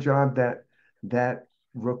full-time job that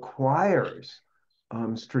requires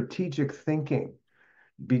strategic thinking,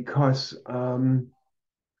 because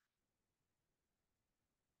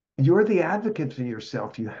you're the advocate for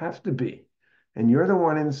yourself. You have to be, and you're the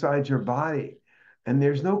one inside your body, and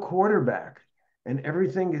there's no quarterback, and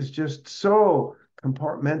everything is just so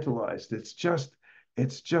compartmentalized. It's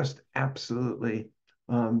just absolutely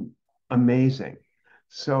amazing.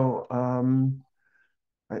 So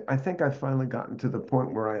I think I've finally gotten to the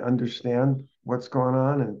point where I understand what's going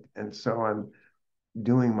on, and so I'm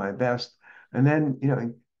doing my best. And then,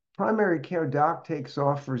 primary care doc takes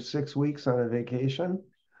off for 6 weeks on a vacation,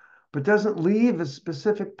 but doesn't leave a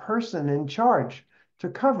specific person in charge to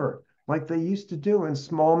cover like they used to do in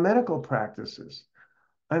small medical practices.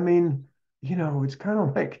 I mean, it's kind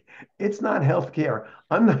of like it's not healthcare.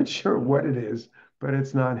 I'm not sure what it is, but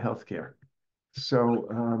it's not healthcare.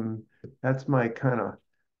 So that's my kind of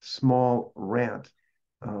small rant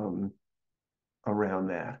um, around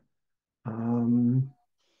that.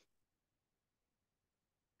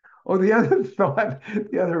 Oh, the other thought,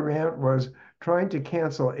 the other rant was trying to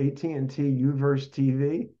cancel AT&T Uverse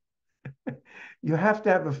TV. You have to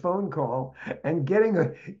have a phone call, and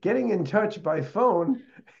getting in touch by phone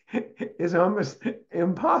is almost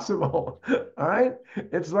impossible. All right,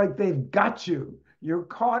 it's like they've got you. You're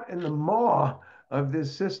caught in the maw of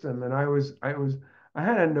this system. And I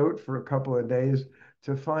had a note for a couple of days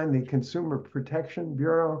to find the Consumer Protection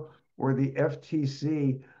Bureau or the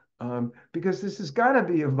FTC, because this has got to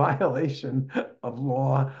be a violation of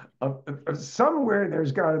law. Of somewhere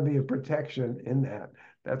there's got to be a protection in that.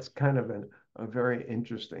 That's kind of a very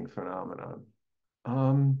interesting phenomenon.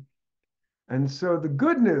 And so the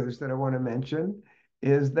good news that I want to mention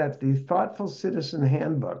is that the Thoughtful Citizen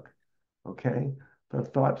Handbook, okay, the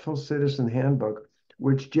Thoughtful Citizen Handbook,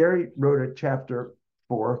 which Jerry wrote a chapter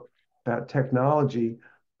for about technology,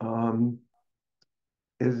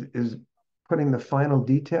 is putting the final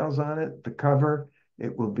details on it, the cover.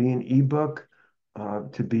 It will be an ebook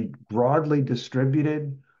to be broadly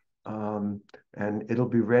distributed, and it'll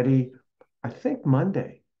be ready, I think,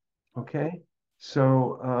 Monday. Okay.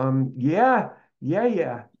 So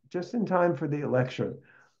yeah, just in time for the election.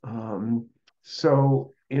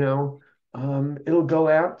 So it'll go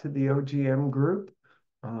out to the OGM group,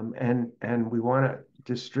 and we want to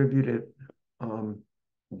distribute it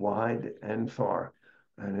wide and far.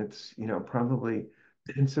 And it's probably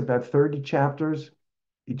it's about 30 chapters,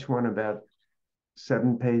 each one about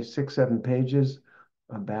 6, 7 pages,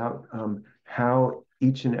 about how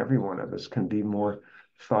each and every one of us can be more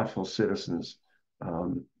thoughtful citizens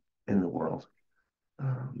in the world.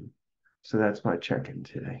 So that's my check-in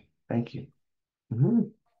today. Thank you.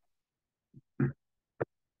 Mhm.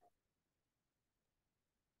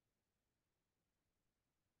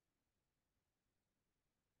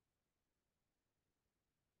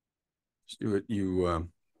 Stuart,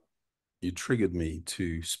 you triggered me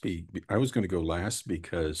to speak. I was going to go last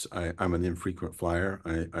because I'm an infrequent flyer.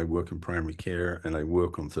 I work in primary care and I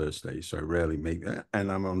work on Thursdays, so I rarely make that.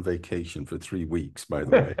 And I'm on vacation for 3 weeks, by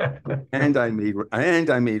the way. and I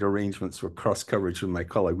made arrangements for cross coverage with my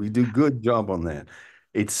colleague. We do good job on that.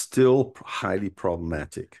 It's still highly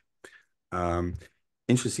problematic.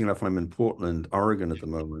 Interesting enough, I'm in Portland, Oregon at the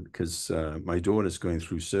moment because my daughter's going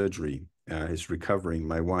through surgery. Is recovering.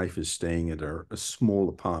 My wife is staying at a small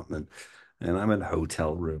apartment, and I'm in a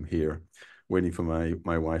hotel room here, waiting for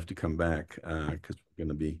my wife to come back because we're going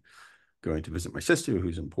to be going to visit my sister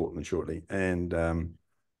who's in Portland shortly. And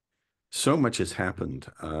so much has happened.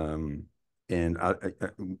 And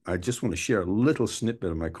I just want to share a little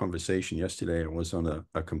snippet of my conversation yesterday. I was on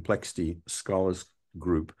a complexity scholars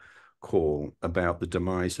group call about the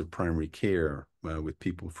demise of primary care with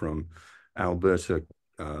people from Alberta,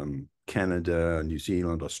 Canada, New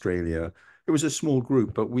Zealand, Australia. It was a small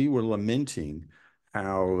group, but we were lamenting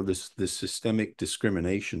how this systemic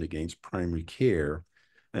discrimination against primary care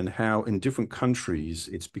and how in different countries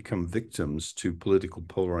it's become victims to political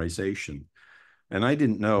polarization. And I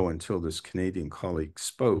didn't know until this Canadian colleague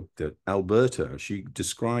spoke that Alberta, she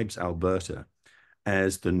describes Alberta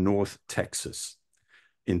as the North Texas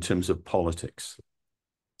in terms of politics.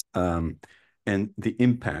 And the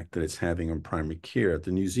impact that it's having on primary care.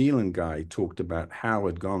 The New Zealand guy talked about how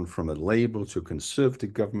it had gone from a Labour to a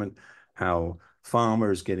Conservative government, how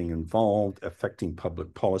farmers getting involved, affecting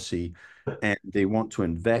public policy, and they want to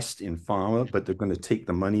invest in pharma, but they're going to take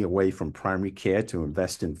the money away from primary care to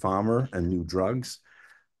invest in pharma and new drugs.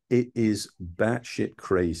 It is batshit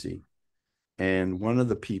crazy. And one of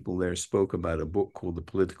the people there spoke about a book called The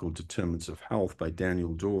Political Determinants of Health by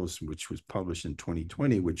Daniel Dawes, which was published in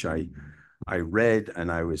 2020, which I read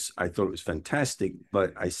and I thought it was fantastic.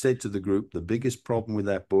 But I said to the group, the biggest problem with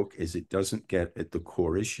that book is it doesn't get at the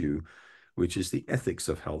core issue, which is the ethics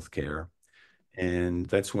of healthcare. And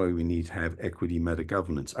that's why we need to have equity meta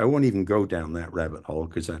governance. I won't even go down that rabbit hole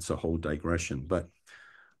because that's a whole digression. But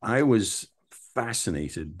I was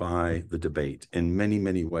fascinated by the debate in many,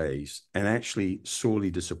 many ways and actually sorely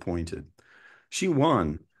disappointed. She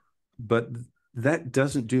won, but that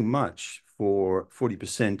doesn't do much for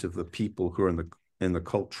 40% of the people who are in the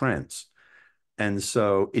cult trance. And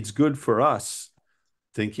so it's good for us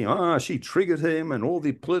thinking, she triggered him and all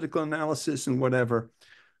the political analysis and whatever.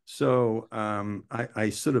 So I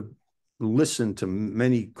sort of listened to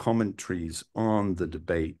many commentaries on the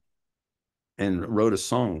debate and wrote a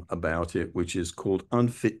song about it, which is called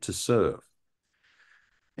Unfit to Serve.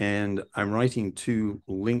 And I'm writing 2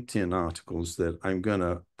 LinkedIn articles that I'm going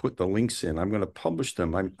to put the links in. I'm going to publish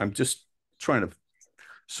them. I'm just trying to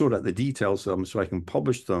sort out the details of them so I can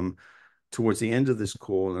publish them towards the end of this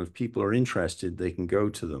call. And if people are interested, they can go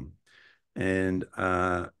to them. And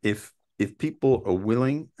if people are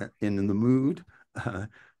willing and in the mood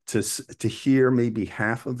to hear maybe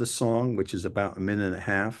half of the song, which is about 1.5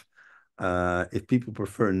 minutes, if people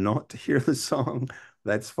prefer not to hear the song,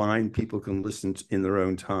 that's fine. People can listen in their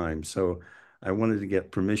own time. So I wanted to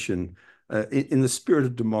get permission. In the spirit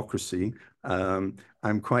of democracy,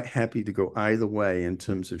 I'm quite happy to go either way in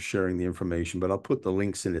terms of sharing the information, but I'll put the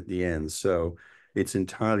links in at the end. So it's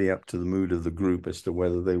entirely up to the mood of the group as to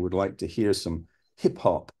whether they would like to hear some hip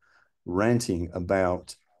hop ranting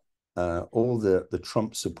about all the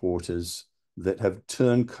Trump supporters that have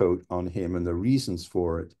turncoat on him and the reasons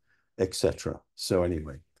for it, etc. So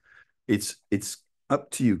anyway, it's up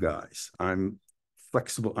to you guys. I'm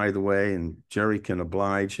flexible either way, and Jerry can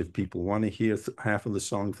oblige if people want to hear half of the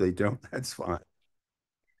song. If they don't, that's fine.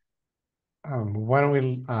 Why don't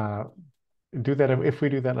we do that? If we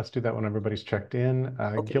do that, let's do that when everybody's checked in.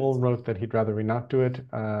 Okay. Gil wrote that he'd rather we not do it,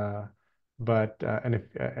 but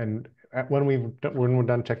when we're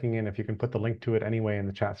done checking in, if you can put the link to it anyway in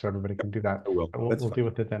the chat so everybody can do that. I will. We'll deal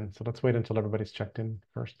with it then. So let's wait until everybody's checked in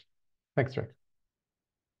first. Thanks, Rick.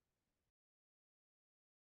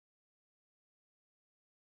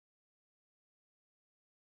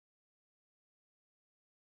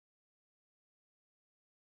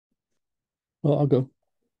 Well, I'll go.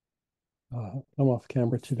 I'm off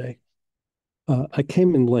camera today. I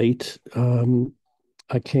came in late.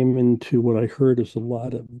 I came into what I heard is a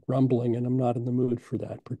lot of rumbling, and I'm not in the mood for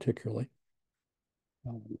that particularly.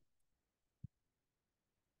 So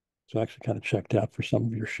I actually kind of checked out for some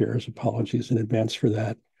of your shares. Apologies in advance for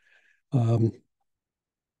that.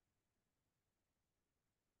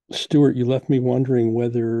 Stuart, you left me wondering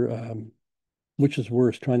whether which is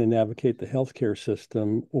worse, trying to navigate the healthcare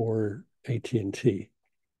system or AT&T.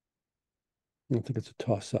 I don't think it's a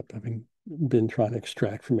toss-up, having been trying to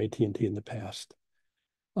extract from AT&T in the past.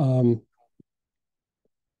 2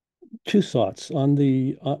 thoughts on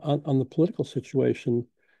the political situation.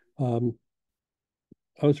 I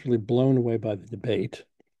was really blown away by the debate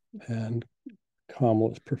and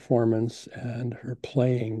Kamala's performance and her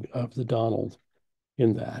playing of the Donald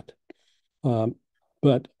in that.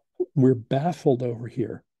 But we're baffled over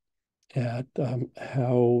here at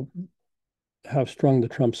how strong the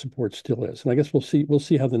Trump support still is. And I guess we'll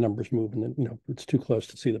see how the numbers move. And then, it's too close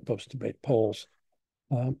to see the post-debate polls.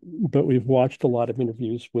 But we've watched a lot of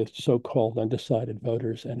interviews with so-called undecided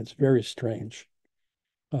voters, and it's very strange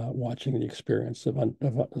watching the experience of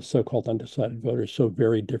so-called undecided voters, so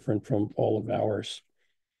very different from all of ours.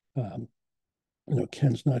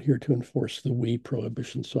 Ken's not here to enforce the we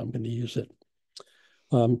prohibition, so I'm going to use it.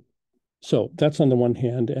 So that's on the one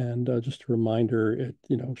hand, and just a reminder,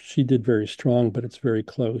 she did very strong, but it's very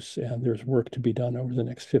close, and there's work to be done over the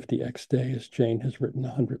next 50x days. Jane has written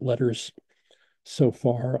 100 letters so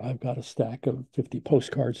far. I've got a stack of 50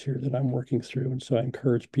 postcards here that I'm working through, and so I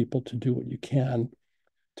encourage people to do what you can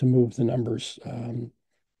to move the numbers,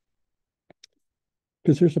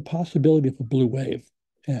 because there's a possibility of a blue wave,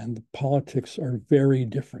 and the politics are very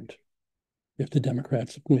different if the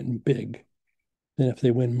Democrats win big than if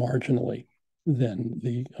they win marginally than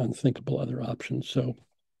the unthinkable other options. So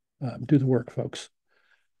do the work, folks.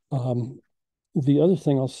 The other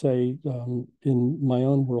thing I'll say in my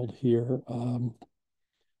own world here,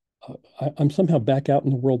 I'm somehow back out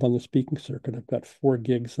in the world on the speaking circuit. I've got 4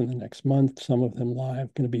 gigs in the next month, some of them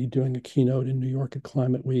live. Going to be doing a keynote in New York at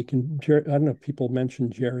Climate Week. And Jerry, I don't know if people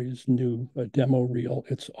mentioned Jerry's new demo reel.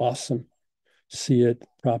 It's awesome. See it,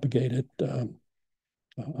 propagate it.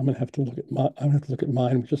 I'm gonna have to look at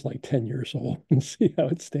mine, which is like 10 years old, and see how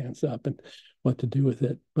it stands up and what to do with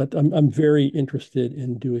it. But I'm very interested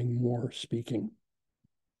in doing more speaking,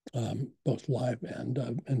 both live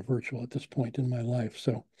and virtual at this point in my life.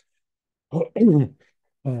 So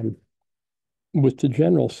with the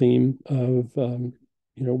general theme of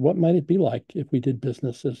what might it be like if we did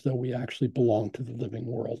business as though we actually belong to the living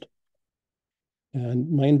world.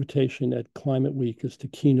 And my invitation at Climate Week is to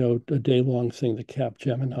keynote a day-long thing that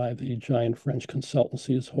Capgemini, the giant French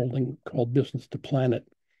consultancy, is holding called Business to Planet.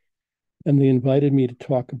 and they invited me to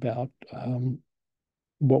talk about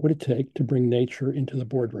what would it take to bring nature into the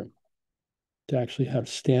boardroom, to actually have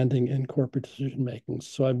standing in corporate decision making.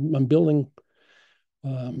 So I'm building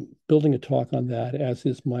a talk on that, as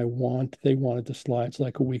is my want. They wanted the slides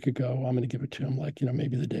like a week ago. I'm going to give it to them like,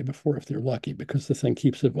 maybe the day before if they're lucky, because the thing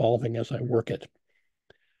keeps evolving as I work it.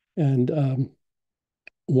 And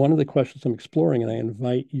one of the questions I'm exploring, and I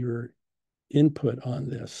invite your input on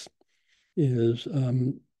this, is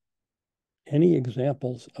any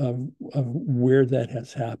examples of where that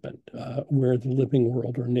has happened, where the living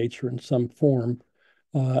world or nature in some form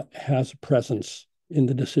has a presence in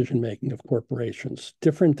the decision-making of corporations,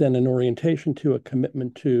 different than an orientation to, a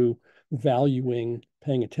commitment to, valuing,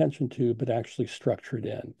 paying attention to, but actually structured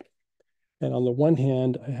in. And on the one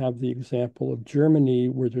hand, I have the example of Germany,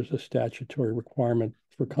 where there's a statutory requirement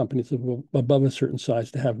for companies above a certain size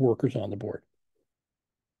to have workers on the board,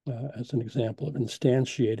 as an example of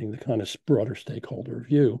instantiating the kind of broader stakeholder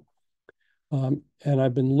view. And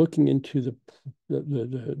I've been looking into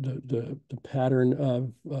the pattern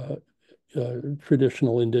of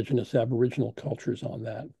traditional indigenous Aboriginal cultures on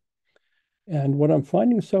that. And what I'm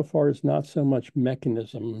finding so far is not so much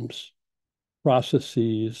mechanisms,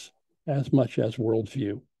 processes, as much as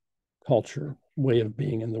worldview, culture, way of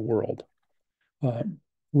being in the world,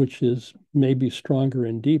 which is maybe stronger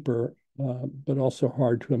and deeper, but also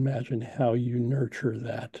hard to imagine how you nurture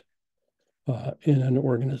that in an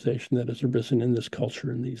organization that has arisen in this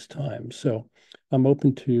culture in these times. So I'm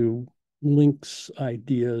open to links,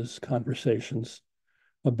 ideas, conversations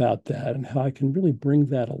about that, and how I can really bring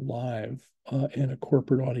that alive in a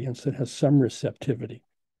corporate audience that has some receptivity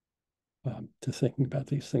to thinking about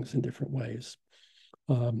these things in different ways.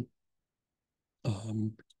 And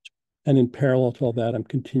in parallel to all that, I'm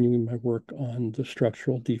continuing my work on the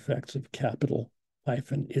structural defects of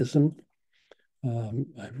capital-ism.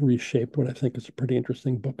 I've reshaped what I think is a pretty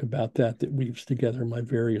interesting book about that weaves together my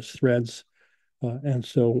various threads. And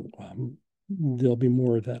so there'll be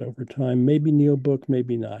more of that over time. Maybe NeoBook,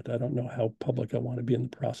 maybe not. I don't know how public I want to be in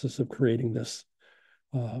the process of creating this.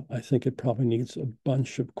 I think it probably needs a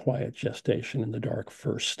bunch of quiet gestation in the dark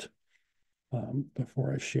first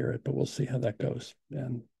before I share it, but we'll see how that goes.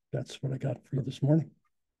 And that's what I got for you this morning.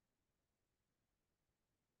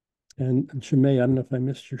 And Shimei, I don't know if I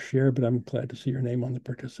missed your share, but I'm glad to see your name on the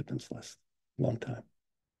participants list. Long time.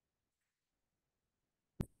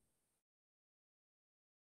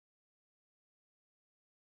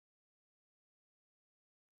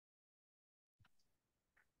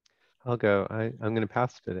 I'll go. I'm going to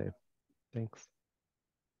pass today. Thanks.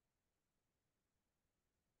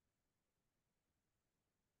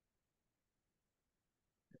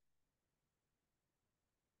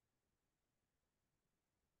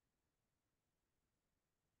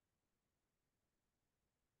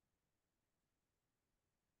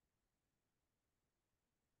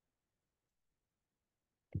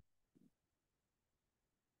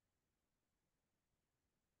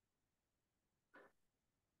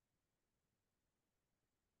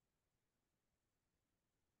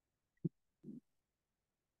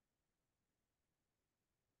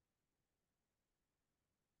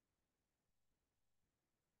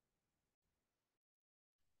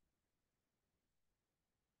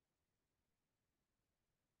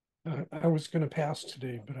 I was going to pass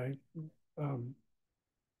today, but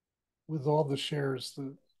with all the shares,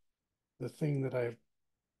 the thing that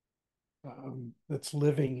that's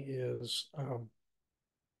living is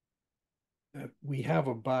that we have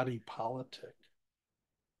a body politic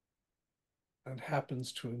that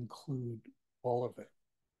happens to include all of it.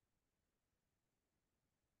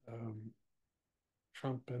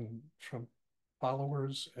 Trump and Trump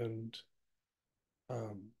followers, and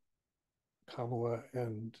Kamala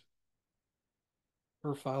and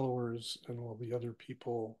her followers, and all the other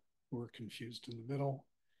people who are confused in the middle.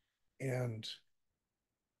 And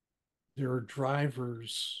there are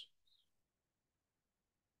drivers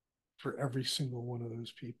for every single one of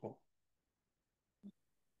those people,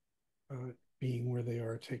 being where they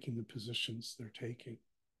are, taking the positions they're taking.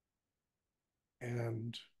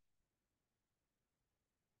 And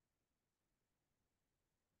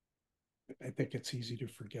I think it's easy to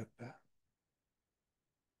forget that.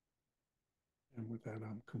 And with that,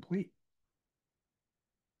 I'm complete.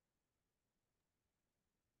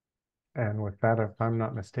 And with that, if I'm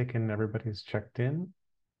not mistaken, everybody's checked in.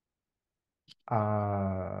 Go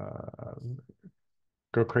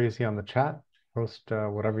crazy on the chat. Post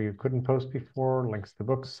whatever you couldn't post before, links to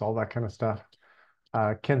books, all that kind of stuff.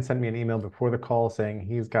 Ken sent me an email before the call saying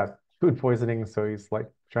he's got food poisoning, so he's like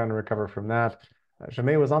trying to recover from that.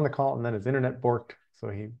 Jamey was on the call, and then his internet borked, so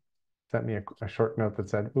he sent me a short note that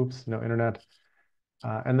said, oops, no internet.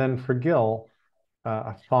 And then for Gil,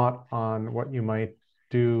 a thought on what you might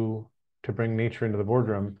do to bring nature into the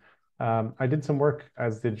boardroom. I did some work,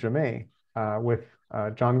 as did Jamay, with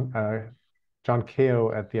John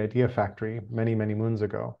Kao at the Idea Factory many, many moons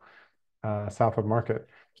ago, south of Market.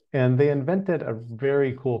 And they invented a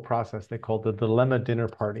very cool process they called the Dilemma Dinner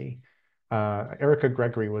Party. Erica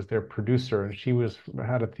Gregory was their producer, and she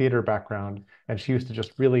had a theater background, and she used to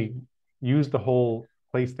just really use the whole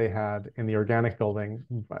place they had in the organic building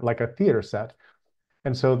like a theater set.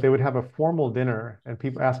 And so they would have a formal dinner and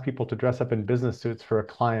people ask people to dress up in business suits for a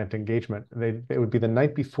client engagement. It would be the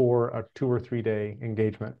night before a 2 or 3 day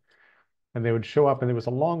engagement. And they would show up, and there was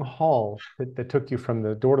a long hall that took you from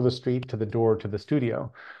the door to the street to the door to the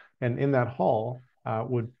studio. And in that hall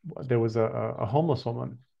there was a homeless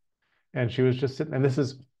woman, and she was just sitting, and this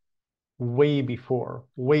is way before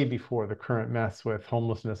the current mess with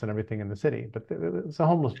homelessness and everything in the city. But it's a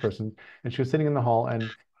homeless person, and she was sitting in the hall, and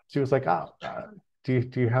she was like, "Oh, do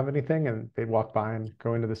you have anything?" And they'd walk by and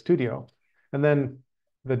go into the studio, and then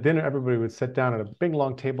the dinner, everybody would sit down at a big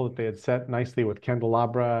long table that they had set nicely with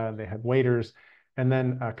candelabra, and they had waiters. And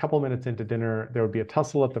then a couple minutes into dinner, there would be a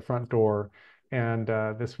tussle at the front door, and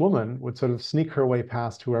this woman would sort of sneak her way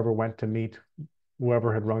past whoever went to meet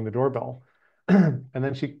whoever had rung the doorbell. And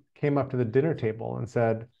then she came up to the dinner table and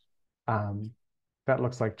said, um, that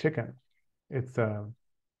looks like chicken. It's, I'm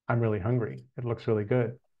really hungry. It looks really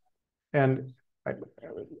good. And I,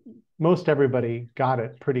 most everybody got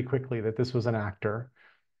it pretty quickly that this was an actor,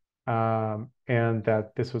 and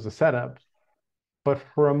that this was a setup. But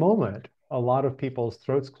for a moment, a lot of people's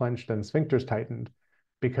throats clenched and sphincters tightened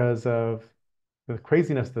because of the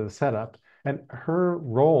craziness of the setup. And her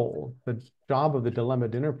role, the job of the Dilemma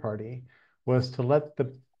Dinner Party, was to let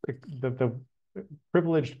the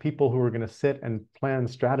privileged people who were going to sit and plan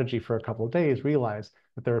strategy for a couple of days realize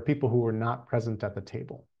that there are people who were not present at the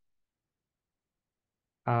table.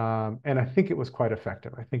 And I think it was quite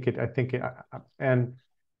effective. And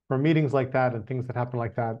for meetings like that and things that happen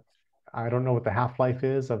like that, I don't know what the half-life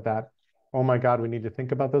is of that. Oh my God, we need to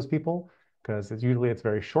think about those people, because it's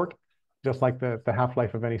very short, just like the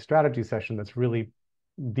half-life of any strategy session that's really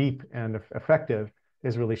deep and effective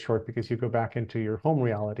is really short, because you go back into your home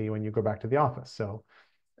reality when you go back to the office. So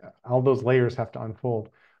all those layers have to unfold.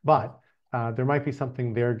 But there might be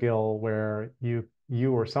something there, Gil, where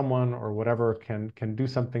you or someone or whatever can do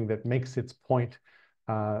something that makes its point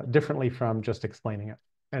differently from just explaining it.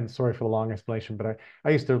 And sorry for the long explanation, but I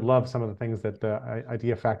used to love some of the things that the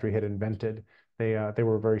Idea Factory had invented. They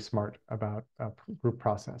were very smart about group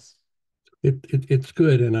process. It's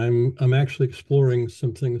good, and I'm actually exploring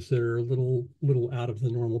some things that are a little out of the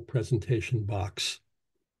normal presentation box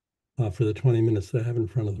for the 20 minutes that I have in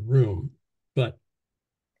front of the room. But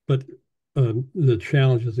the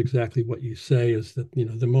challenge is exactly what you say, is that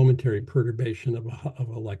the momentary perturbation of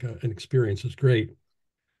an experience is great.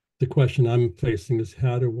 The question I'm facing is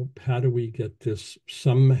how do we get this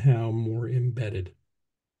somehow more embedded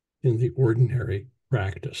in the ordinary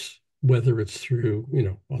practice, whether it's through,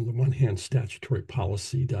 on the one hand, statutory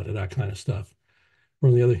policy, kind of stuff, or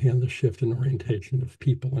on the other hand, the shift in orientation of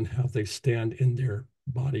people and how they stand in their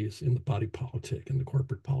bodies, in the body politic and the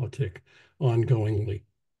corporate politic ongoingly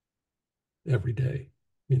every day,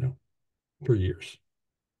 for years.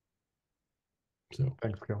 So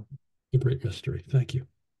thanks, Gil. A great mystery. Thank you.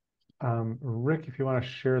 Rick, if you want to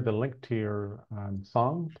share the link to your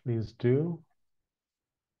song, please do.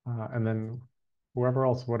 And then whoever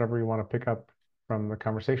else, whatever you want to pick up from the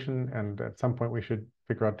conversation. And at some point we should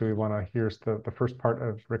figure out, do we want to hear the first part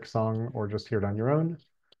of Rick's song or just hear it on your own?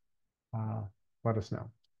 Let us know.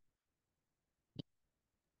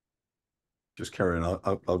 Just carry on.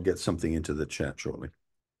 I'll get something into the chat shortly.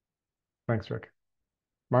 Thanks, Rick.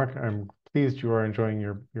 Mark, I'm pleased you are enjoying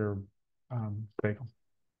your bagel.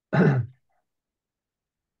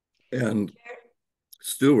 And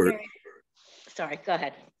Stuart. Sorry, go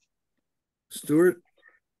ahead. Stuart,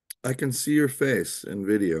 I can see your face in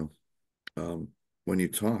video when you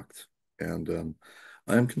talked, and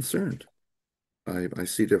I'm concerned. I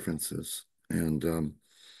see differences, and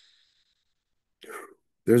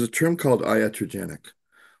there's a term called iatrogenic,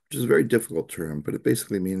 which is a very difficult term, but it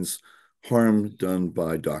basically means harm done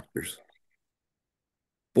by doctors.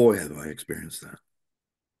 Boy, have I experienced that.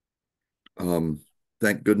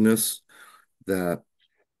 Thank goodness that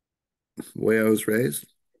the way I was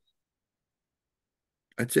raised,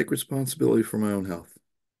 I take responsibility for my own health.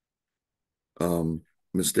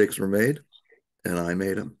 Mistakes were made, and I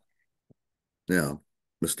made them. Now,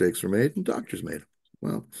 mistakes were made, and doctors made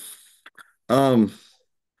them. Well,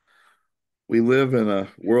 we live in a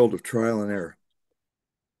world of trial and error.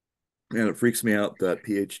 And it freaks me out that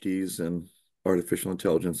PhDs in artificial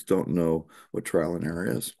intelligence don't know what trial and error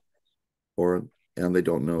is, and they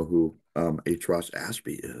don't know who H. Ross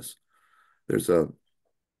Ashby is. There's a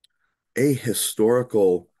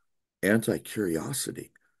historical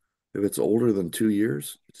anti-curiosity. If it's older than 2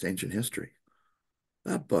 years, it's ancient history.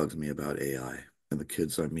 That bugs me about AI and the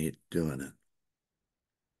kids I meet doing it.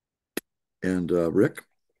 And Rick,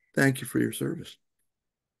 thank you for your service.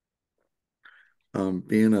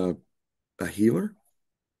 Being a healer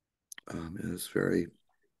is very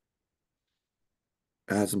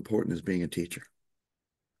as important as being a teacher.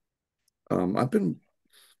 I've been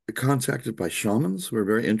contacted by shamans who are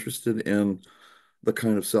very interested in the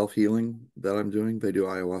kind of self-healing that I'm doing. They do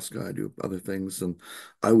ayahuasca, I do other things, and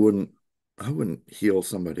I wouldn't heal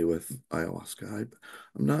somebody with ayahuasca.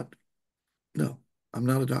 I'm not, no, I'm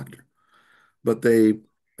not a doctor. But they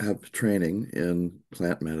have training in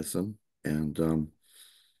plant medicine, and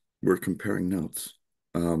we're comparing notes.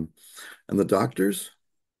 And the doctors,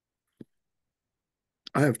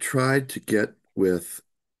 I have tried to get with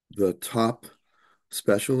the top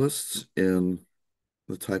specialists in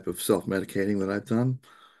the type of self-medicating that I've done.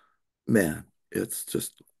 Man, it's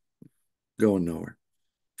just going nowhere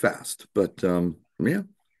fast. But yeah,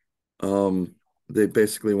 they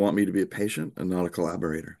basically want me to be a patient and not a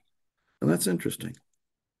collaborator. And that's interesting.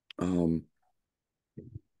 I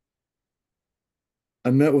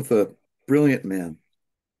met with a brilliant man,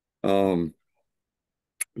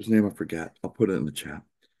 whose name I forget. I'll put it in the chat.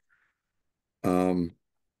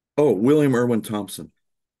 Oh, William Irwin Thompson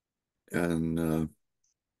in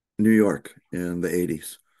New York in the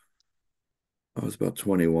 80s. I was about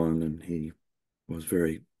 21 and he was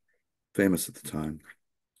very famous at the time.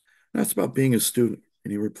 And that's about being a student.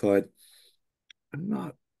 And he replied, I'm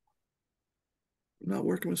not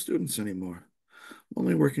working with students anymore. I'm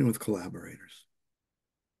only working with collaborators.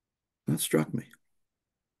 And that struck me.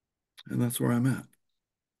 And that's where I'm at.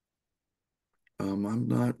 I'm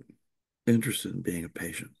not interested in being a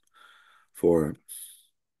patient for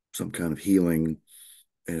some kind of healing,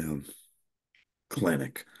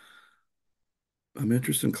 clinic. I'm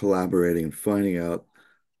interested in collaborating and finding out,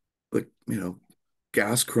 like,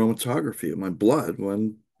 gas chromatography of my blood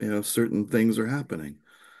when, certain things are happening.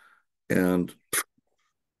 And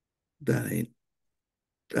that ain't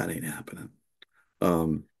happening.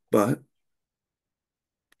 But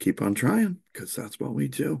keep on trying, because that's what we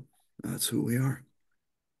do. That's who we are.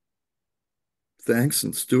 Thanks,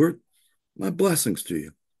 and Stuart, my blessings to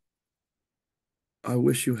you. I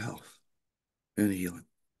wish you health and healing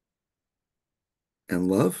and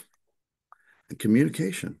love and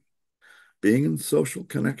communication. Being in social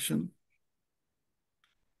connection,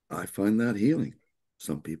 I find that healing.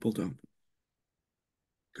 Some people don't.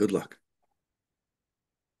 Good luck.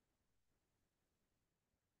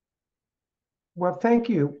 Well, thank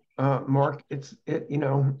you, Mark.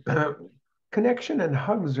 Connection and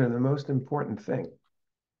hugs are the most important thing,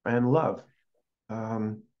 and love.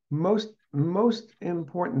 Most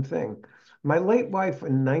important thing. My late wife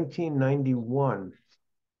in 1991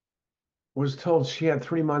 was told she had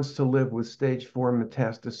 3 months to live with stage 4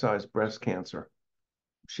 metastasized breast cancer.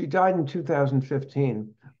 She died in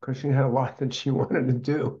 2015 because she had a lot that she wanted to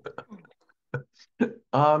do.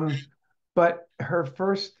 But her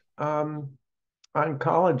first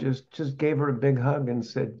oncologist just gave her a big hug and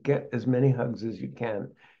said, get as many hugs as you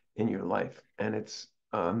can in your life. And it's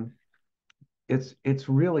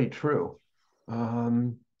really true.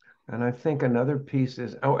 And I think another piece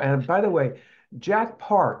is, oh, and by the way, Jack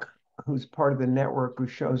Park, who's part of the network, who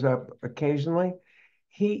shows up occasionally,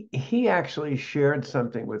 he actually shared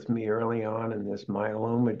something with me early on in this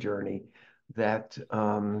myeloma journey that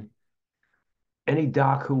any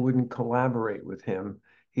doc who wouldn't collaborate with him,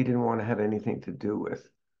 he didn't want to have anything to do with,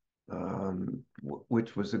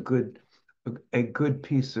 which was a good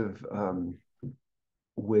piece of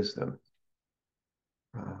wisdom.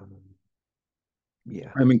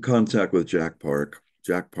 Yeah. I'm in contact with Jack Park.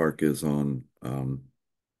 Jack Park is on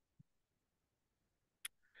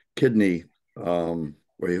kidney,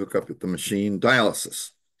 where you hook up with the machine,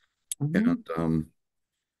 dialysis. And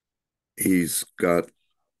he's got,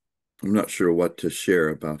 I'm not sure what to share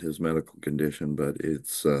about his medical condition, but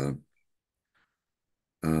it's I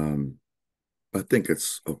think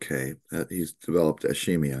it's okay that he's developed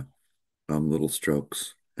ischemia, little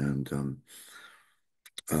strokes. And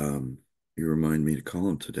you remind me to call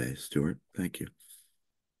him today, Stuart. Thank you.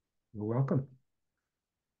 You're welcome.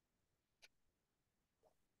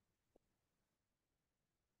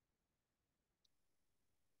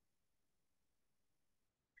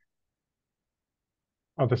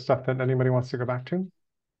 other stuff that anybody wants to go back to?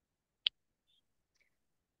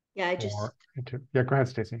 Yeah, Yeah, go ahead,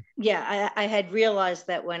 Stacy. Yeah, I had realized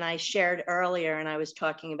that when I shared earlier and I was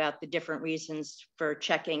talking about the different reasons for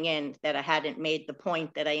checking in, that I hadn't made the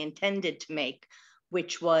point that I intended to make,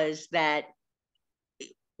 which was that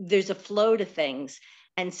there's a flow to things.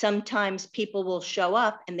 And sometimes people will show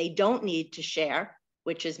up and they don't need to share,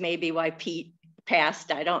 which is maybe why Pete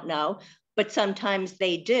passed, I don't know, but sometimes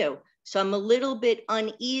they do. So I'm a little bit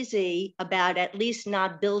uneasy about at least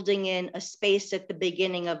not building in a space at the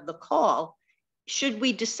beginning of the call. Should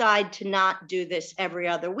we decide to not do this every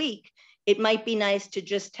other week, it might be nice to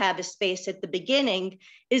just have a space at the beginning.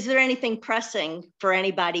 Is there anything pressing for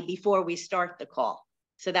anybody before we start the call?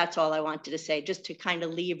 So that's all I wanted to say, just to kind of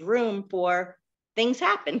leave room for things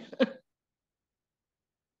happen.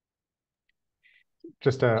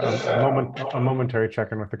 Just a momentary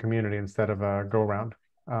check-in with the community instead of a go around.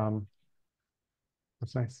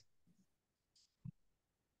 That's nice.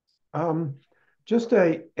 Just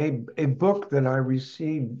a book that I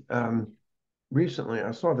received recently.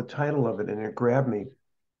 I saw the title of it and it grabbed me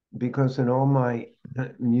because in all my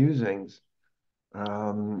musings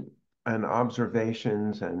and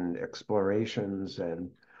observations and explorations and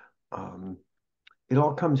it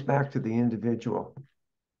all comes back to the individual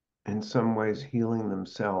in some ways healing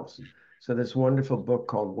themselves. So this wonderful book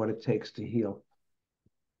called What It Takes to Heal.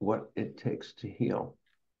 What It Takes to Heal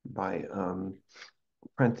by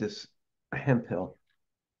Prentice Hemphill.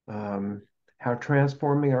 How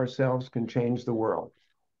transforming ourselves can change the world.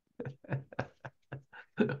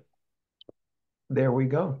 There we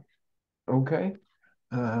go. Okay.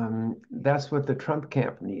 That's what the Trump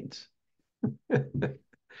camp needs.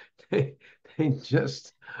 they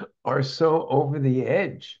just are so over the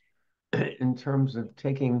edge in terms of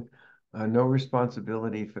taking no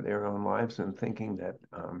responsibility for their own lives and thinking that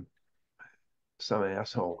some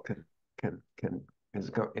asshole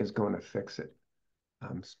is going to fix it.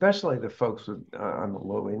 Especially the folks with, on the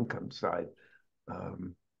low income side.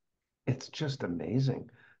 It's just amazing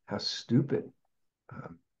how stupid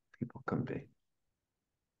people can be.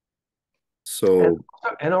 So,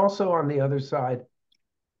 and also on the other side,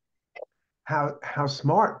 how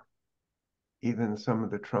smart even some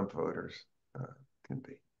of the Trump voters can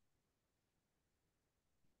be.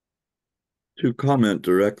 to comment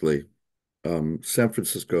directly, San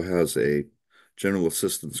Francisco has a general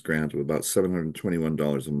assistance grant of about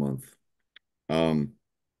 $721 a month.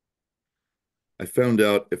 I found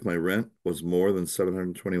out if my rent was more than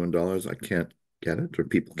 $721, I can't get it, or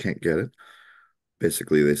people can't get it.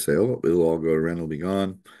 Basically, they say, oh, it'll all go to rent, it'll be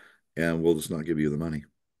gone, and we'll just not give you the money.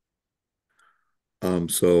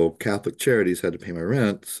 So Catholic Charities had to pay my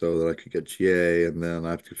rent so that I could get GA, and then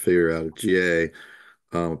I have to figure out a GA.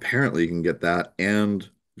 Apparently, you can get that and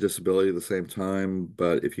disability at the same time,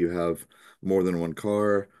 but if you have more than one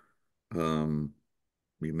car, you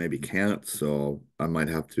maybe can't. So I might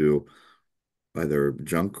have to either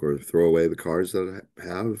junk or throw away the cars that I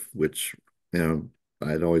have, which,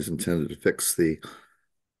 I'd always intended to fix the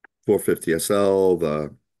 450 SL,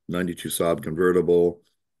 the 92 Saab convertible,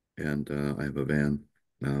 and I have a van,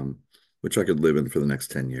 which I could live in for the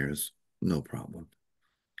next 10 years. No problem.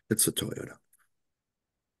 It's a Toyota.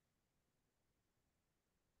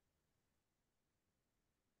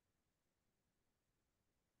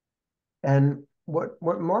 And what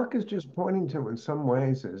Mark is just pointing to in some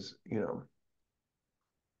ways is, the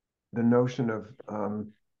notion of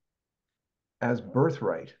as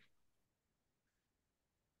birthright,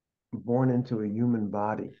 born into a human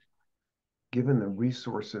body, given the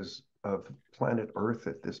resources of planet Earth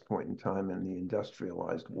at this point in time in the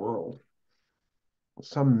industrialized world,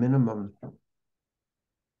 some minimum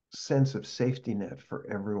sense of safety net for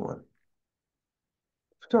everyone.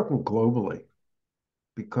 We're talking globally,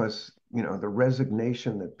 because the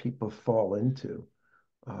resignation that people fall into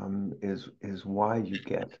is why you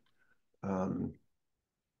get,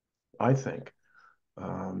 I think,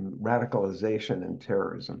 radicalization and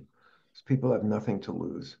terrorism. People have nothing to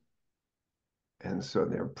lose, and so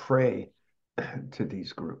they're prey to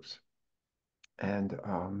these groups. And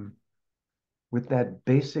with that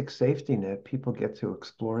basic safety net, people get to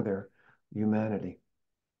explore their humanity.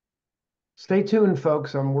 Stay tuned,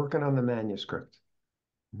 folks. I'm working on the manuscript.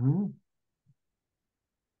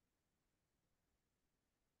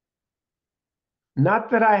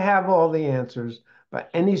 Not that I have all the answers by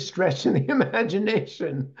any stretch of the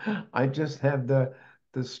imagination. I just have the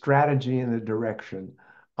strategy and the direction.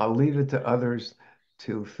 I'll leave it to others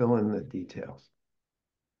to fill in the details.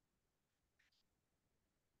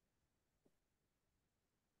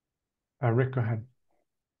 Rick, go ahead.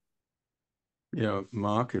 Yeah,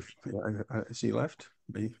 Mark, if is he left?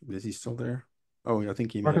 Is he still there? Oh, I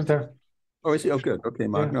think he may Mark is have. there. Oh, is he? Oh, good. Okay,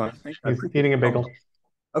 Mark. Yeah. No, I He's appreciate eating a your bagel. comments.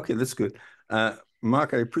 Okay, that's good.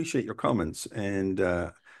 Mark, I appreciate your comments, and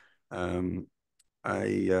um,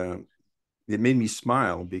 I it made me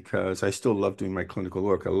smile because I still love doing my clinical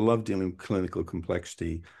work. I love dealing with clinical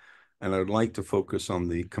complexity, and I would like to focus on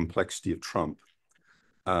the complexity of Trump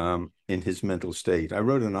in his mental state. I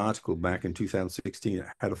wrote an article back in 2016. It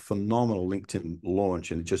had a phenomenal LinkedIn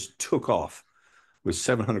launch, and it just took off with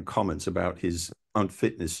 700 comments about his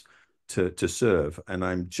unfitness to serve. And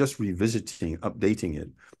I'm just revisiting, updating it.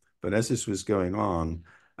 But as this was going on,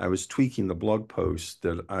 I was tweaking the blog post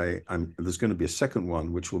that there's going to be a second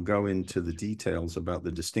one, which will go into the details about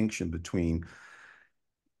the distinction between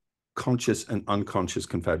conscious and unconscious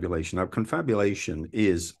confabulation. Now, confabulation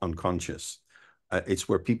is unconscious. It's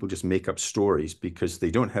where people just make up stories because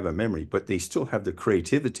they don't have a memory, but they still have the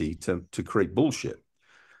creativity to create bullshit.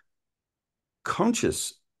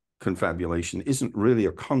 Conscious confabulation isn't really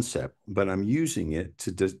a concept, but I'm using it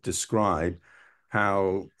to describe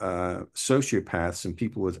how sociopaths and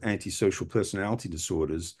people with antisocial personality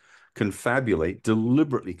disorders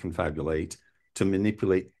deliberately confabulate to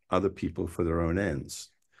manipulate other people for their own ends.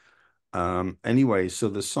 Anyway, so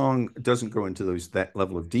the song doesn't go into that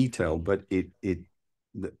level of detail, but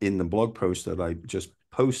in the blog post that I just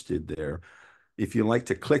posted there, if you like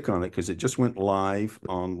to click on it, because it just went live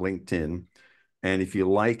on LinkedIn, and if you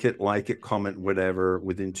like it, comment, whatever,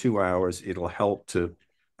 within 2 hours, it'll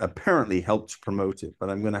apparently help to promote it. But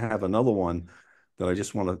I'm going to have another one that I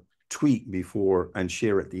just want to tweak before and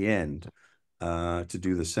share at the end to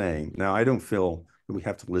do the same. Now, I don't feel that we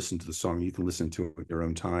have to listen to the song. You can listen to it at your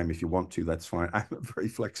own time. If you want to, that's fine. I'm very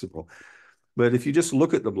flexible. But if you just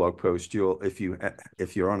look at the blog post, if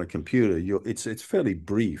you're on a computer, it's fairly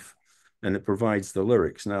brief, and it provides the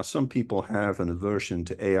lyrics. Now, some people have an aversion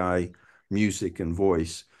to AI music and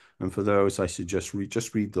voice, and for those, I suggest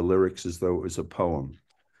just read the lyrics as though it was a poem.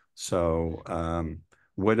 So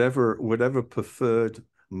whatever preferred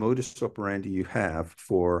modus operandi you have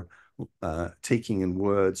for taking in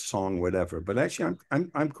words, song, whatever. But actually,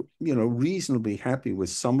 I'm reasonably happy with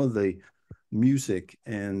some of the music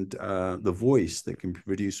and the voice that can be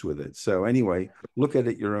produced with it. So anyway, look at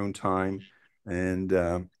it your own time,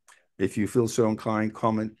 and if you feel so inclined,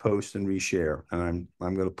 comment, post, and reshare. And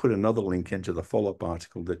I'm going to put another link into the follow-up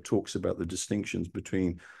article that talks about the distinctions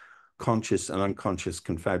between conscious and unconscious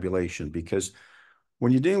confabulation, because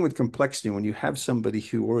when you're dealing with complexity, when you have somebody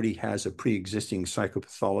who already has a pre-existing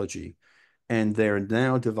psychopathology and they're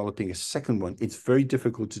now developing a second one, it's very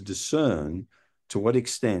difficult to discern to what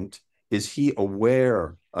extent is he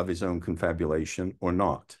aware of his own confabulation or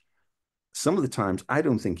not. Some of the times, I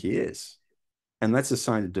don't think he is. And that's a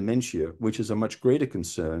sign of dementia, which is a much greater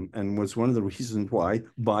concern and was one of the reasons why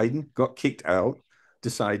Biden got kicked out,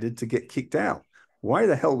 decided to get kicked out. Why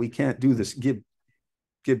the hell we can't do this, give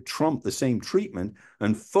Trump the same treatment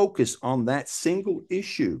and focus on that single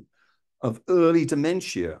issue of early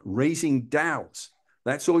dementia, raising doubts.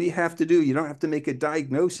 That's all you have to do. You don't have to make a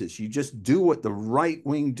diagnosis. You just do what the right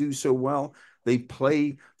wing do so well.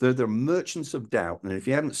 They're merchants of doubt. And if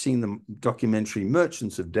you haven't seen the documentary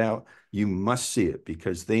Merchants of Doubt, you must see it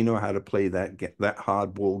because they know how to play that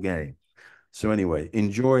hardball game. So anyway,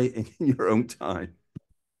 enjoy in your own time.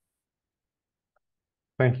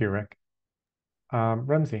 Thank you, Rick.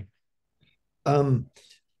 Ramsey.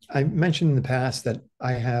 I mentioned in the past that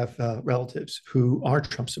I have relatives who are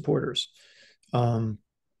Trump supporters. And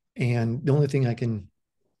the only thing I can,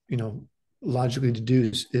 logically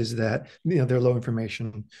deduce is that, they're low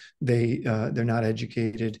information. They're not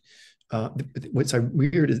educated. What's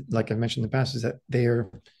weird is, like I mentioned in the past, is that they are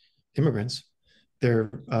immigrants.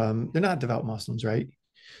 They're not devout Muslims, right?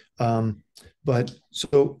 But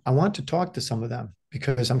so I want to talk to some of them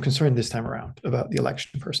because I'm concerned this time around about the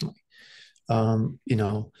election personally.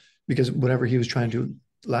 Because whatever he was trying to do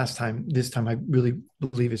this time I really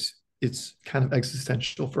believe it's kind of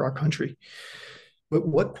existential for our country. But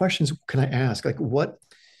what questions can I ask? One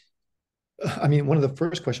of the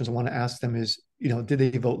first questions I want to ask them is, did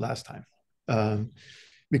they vote last time?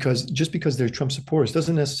 Because just because they're Trump supporters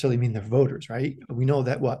doesn't necessarily mean they're voters, right? We know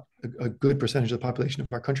that a good percentage of the population of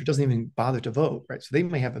our country doesn't even bother to vote, right? So they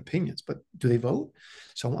may have opinions, but do they vote?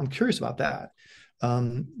 So I'm curious about that.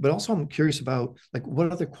 But also I'm curious about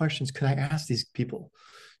what other questions can I ask these people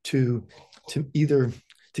to either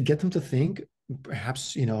to get them to think,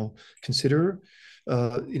 perhaps consider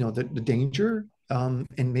the danger,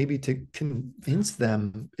 and maybe to convince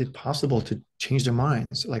them it's possible to change their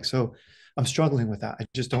minds. So I'm struggling with that. I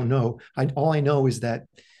just don't know. All I know is that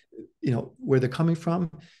where they're coming from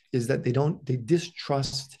is that they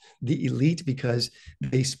distrust the elite because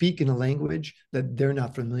they speak in a language that they're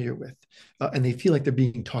not familiar with, and they feel like they're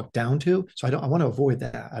being talked down to. So I want to avoid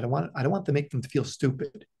that. I don't want to make them feel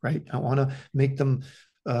stupid, right? I want to make them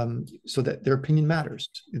so that their opinion matters,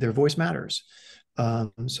 their voice matters.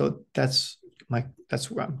 So that's what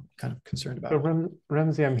I'm kind of concerned about. So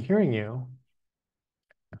Ramsey, I'm hearing you,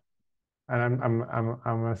 and I'm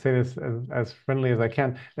going to say this as friendly as I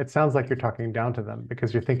can. It sounds like you're talking down to them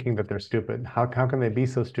because you're thinking that they're stupid. How can they be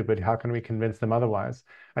so stupid? How can we convince them otherwise?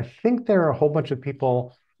 I think there are a whole bunch of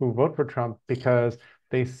people who vote for Trump because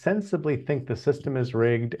they sensibly think the system is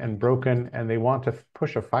rigged and broken, and they want to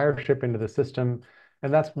push a fire ship into the system.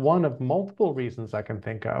 And that's one of multiple reasons I can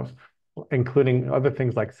think of, including other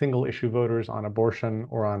things like single issue voters on abortion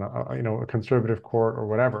or on a conservative court or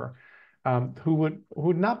whatever, who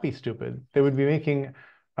would not be stupid. They would be making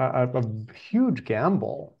a huge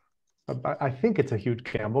gamble. I think it's a huge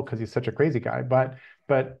gamble because he's such a crazy guy, but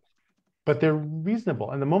they're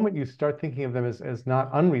reasonable. And the moment you start thinking of them as not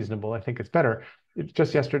unreasonable, I think it's better.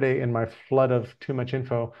 Just yesterday, in my flood of too much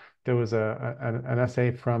info, there was an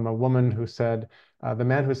essay from a woman who said, "The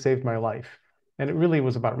man who saved my life." And it really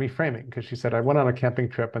was about reframing, because she said, "I went on a camping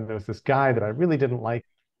trip and there was this guy that I really didn't like."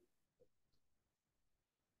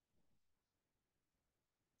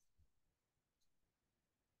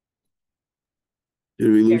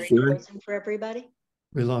 Did we lose Jerry Jerry? frozen for everybody?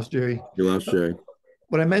 We lost Jerry. You lost Jerry.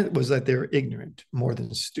 What I meant was that they're ignorant more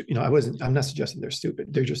than I'm not suggesting they're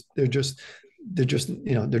stupid. They're just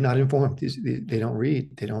they're not informed. They don't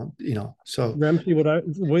read. They don't, so. Ramsey, the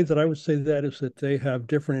way that I would say that is that they have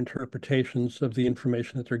different interpretations of the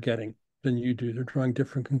information that they're getting than you do. They're drawing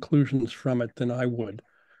different conclusions from it than I would.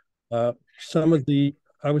 I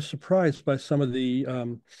was surprised by some of the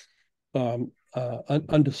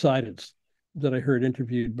undecideds that I heard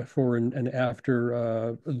interviewed before and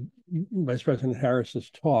after Vice President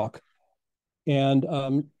Harris's talk. And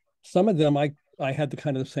some of them, I had the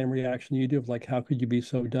kind of the same reaction you do of like, how could you be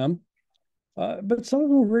so dumb? But some of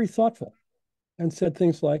them were very thoughtful and said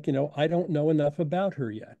things like, I don't know enough about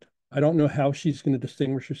her yet. I don't know how she's going to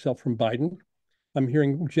distinguish herself from Biden. I'm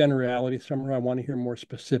hearing generalities from her. I want to hear more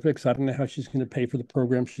specifics. I don't know how she's going to pay for the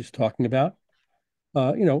program she's talking about.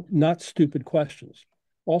 Not stupid questions.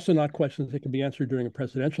 Also not questions that can be answered during a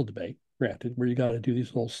presidential debate, granted, where you got to do these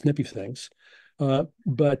little snippy things.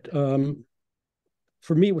 But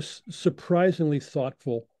for me, it was surprisingly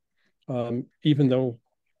thoughtful, even though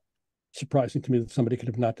surprising to me that somebody could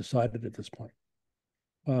have not decided at this point.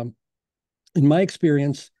 In my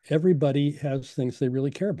experience, everybody has things they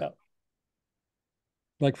really care about,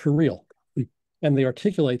 like for real. And they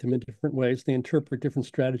articulate them in different ways. They interpret different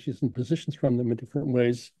strategies and positions from them in different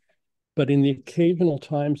ways. But in the occasional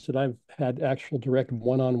times that I've had actual direct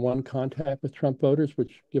one-on-one contact with Trump voters,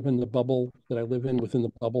 which given the bubble that I live in, within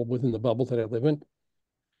the bubble that I live in,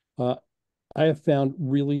 I have found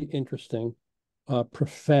really interesting,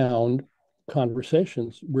 profound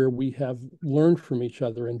conversations where we have learned from each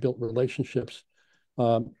other and built relationships,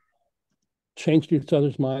 changed each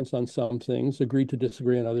other's minds on some things, agreed to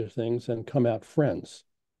disagree on other things, and come out friends,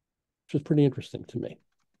 which is pretty interesting to me.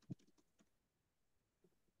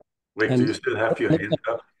 Rick, do you still have your hand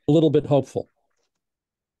up? A little bit hopeful.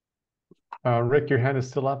 Rick, your hand is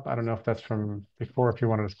still up. I don't know if that's from before, if you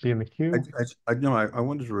wanted to be in the queue. I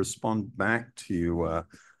wanted to respond back to you,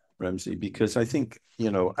 Ramsey, because I think,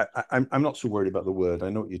 I'm not so worried about the word. I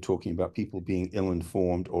know what you're talking about, people being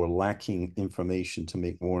ill-informed or lacking information to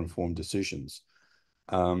make more informed decisions.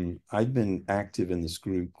 I've been active in this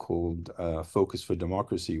group called Focus for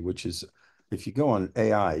Democracy, which is, if you go on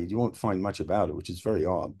AI, you won't find much about it, which is very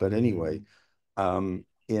odd. But anyway, and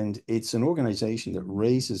it's an organization that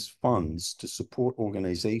raises funds to support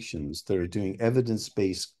organizations that are doing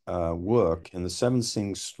evidence-based work in the 7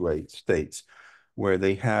 states where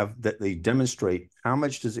they demonstrate how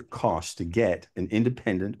much does it cost to get an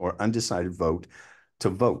independent or undecided vote to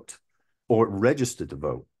vote or register to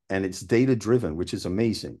vote. And it's data-driven, which is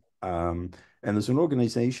amazing. And there's an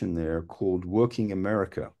organization there called Working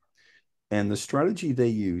America. And the strategy they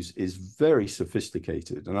use is very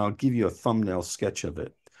sophisticated. And I'll give you a thumbnail sketch of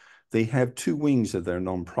it. They have 2 wings of their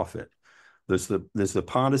nonprofit. There's the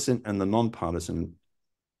partisan and the nonpartisan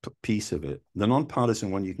piece of it. The nonpartisan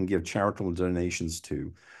one you can give charitable donations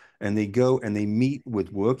to. And they go and they meet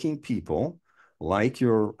with working people like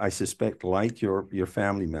I suspect, like your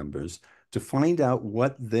family members, to find out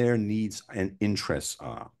what their needs and interests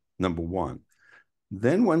are, number one.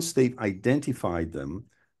 Then once they've identified them,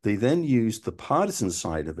 they then use the partisan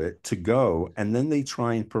side of it to go, and then they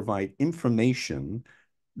try and provide information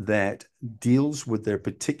that deals with their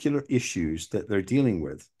particular issues that they're dealing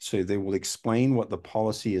with. So they will explain what the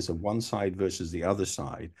policy is of one side versus the other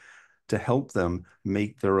side to help them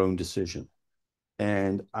make their own decision.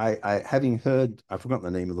 And having heard, I forgot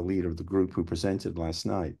the name of the leader of the group who presented last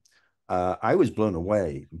night, I was blown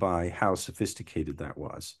away by how sophisticated that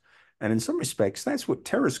was. And in some respects, that's what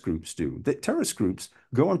terrorist groups do. That terrorist groups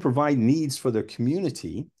go and provide needs for their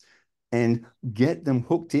community and get them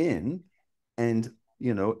hooked in and,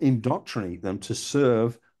 you know, indoctrinate them to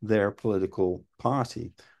serve their political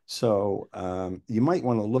party. So you might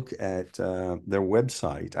want to look at their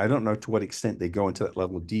website. I don't know to what extent they go into that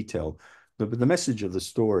level of detail, but the message of the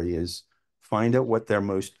story is find out what their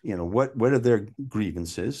most, you know, what are their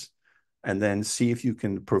grievances, and then see if you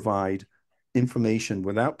can provide information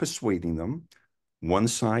without persuading them, one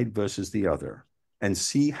side versus the other, and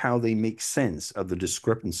see how they make sense of the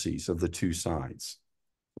discrepancies of the two sides.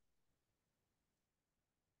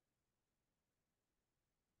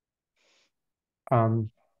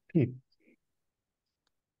 Pete.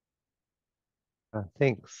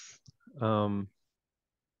 Thanks. Two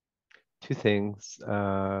things.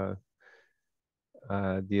 The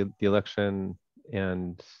election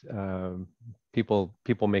and people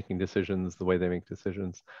making decisions the way they make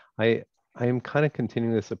decisions. I am kind of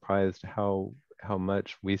continually surprised how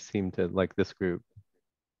much we seem to, like this group,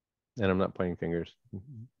 and I'm not pointing fingers,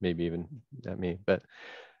 maybe even at me, but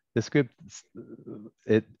this group,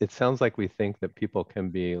 it sounds like we think that people can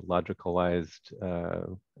be logicalized.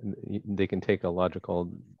 They can take a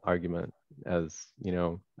logical argument as, you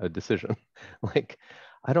know, a decision. Like,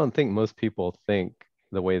 I don't think most people think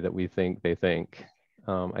the way that we think they think.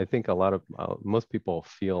 I think a lot of most people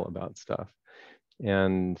feel about stuff.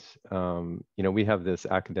 And you know, we have this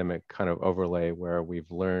academic kind of overlay where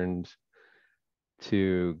we've learned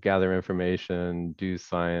to gather information, do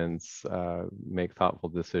science, make thoughtful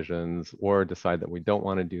decisions, or decide that we don't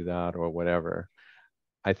want to do that or whatever.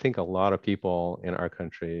 I think a lot of people in our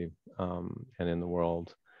country and in the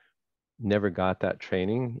world never got that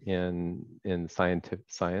training in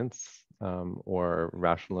science or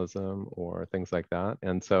rationalism or things like that.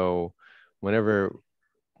 And so whenever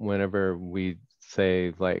we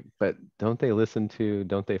say like, but don't they listen to,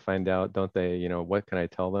 don't they find out, don't they, you know, what can I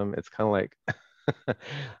tell them? It's kind of like,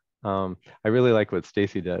 I really like what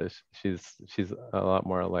Stacy does. She's a lot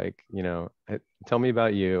more like, you know, tell me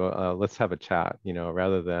about you. Let's have a chat, you know,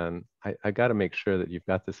 rather than I got to make sure that you've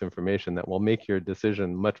got this information that will make your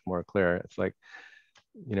decision much more clear. It's like,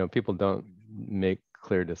 you know, people don't make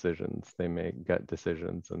clear decisions. They make gut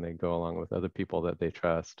decisions, and they go along with other people that they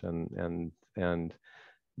trust, and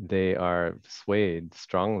they are swayed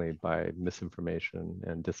strongly by misinformation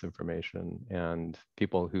and disinformation and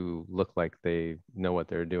people who look like they know what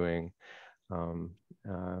they're doing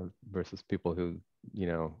versus people who, you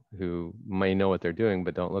know, who may know what they're doing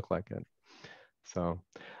but don't look like it. So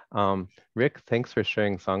Rick, thanks for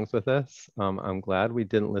sharing songs with us. I'm glad we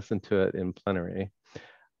didn't listen to it in plenary.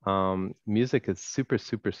 Music is super,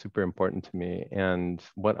 super, super important to me. And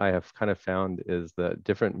what I have kind of found is that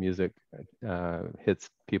different music hits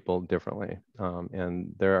people differently.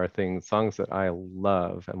 And there are songs that I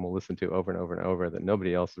love and will listen to over and over and over that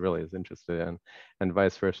nobody else really is interested in, and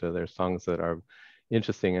vice versa. There's songs that are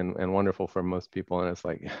interesting and wonderful for most people, and it's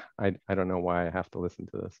like, I don't know why I have to listen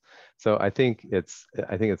to this. So I think it's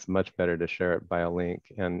much better to share it by a link.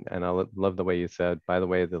 And I love the way you said, by the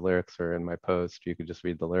way, the lyrics are in my post. You could just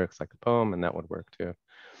read the lyrics like a poem, and that would work too.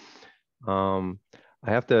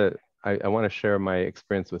 I want to share my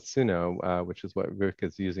experience with Suno, which is what Rick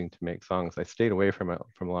is using to make songs. I stayed away from it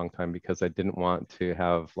from a long time because I didn't want to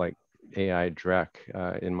have like AI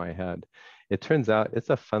Drek in my head. It turns out it's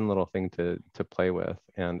a fun little thing to play with,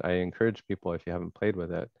 and I encourage people, if you haven't played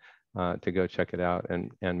with it, to go check it out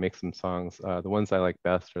and make some songs. The ones I like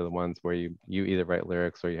best are the ones where you either write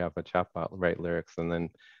lyrics or you have a chatbot write lyrics and then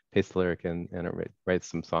paste the lyric in, and it writes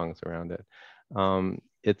some songs around it.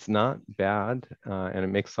 It's not bad, and it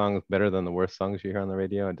makes songs better than the worst songs you hear on the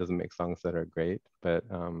radio. It doesn't make songs that are great, but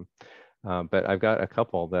I've got a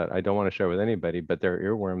couple that I don't want to share with anybody, but they're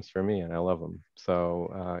earworms for me, and I love them.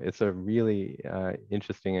 So it's a really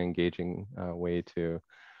interesting, engaging way to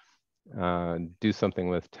do something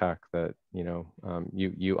with tech that, you know,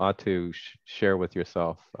 you ought to share with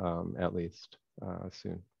yourself at least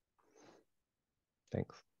soon.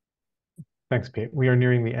 Thanks. Thanks, Pete. We are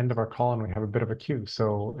nearing the end of our call, and we have a bit of a queue.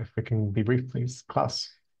 So if we can be brief, please.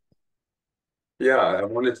 Klaus. Yeah, I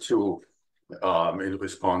wanted to, in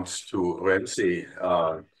response to Ramsey,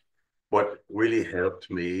 what really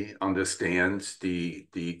helped me understand the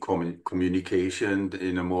communication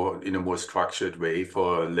in a more structured way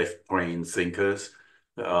for left brain thinkers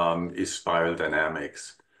is spiral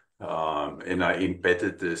dynamics. And I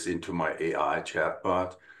embedded this into my AI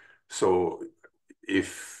chatbot. So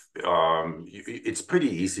if it's pretty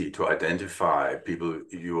easy to identify people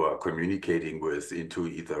you are communicating with into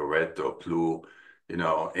either red or blue,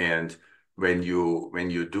 and when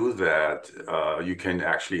you do that, you can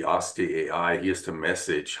actually ask the AI, here's the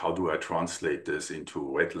message, how do I translate this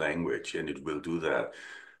into red language? And it will do that.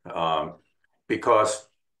 Um, because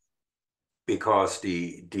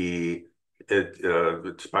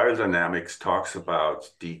spiral dynamics talks about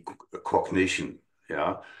the cognition,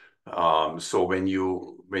 yeah. So I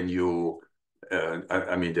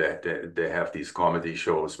mean, they have these comedy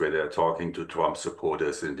shows where they're talking to Trump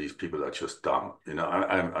supporters, and these people are just dumb.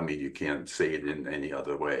 I mean, you can't say it in any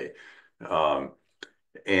other way. Um,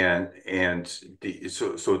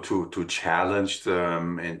 so to challenge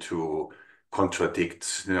them and to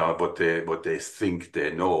contradict, what they think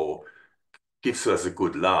they know gives us a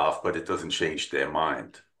good laugh, but it doesn't change their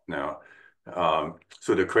mind. Now,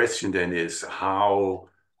 so the question then is how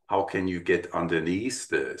can you get underneath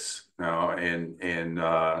this now and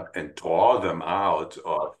draw them out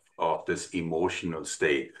of this emotional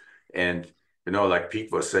state? And like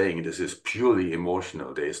Pete was saying, this is purely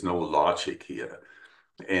emotional. There is no logic here.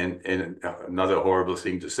 And another horrible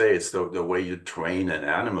thing to say, it's the way you train an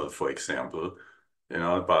animal, for example,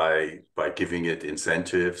 by giving it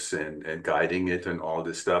incentives and guiding it and all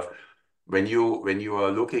this stuff. When you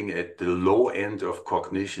are looking at the low end of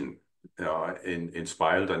cognition, in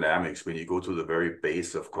spiral dynamics, when you go to the very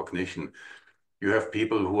base of cognition, you have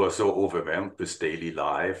people who are so overwhelmed with daily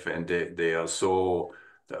life, and they are so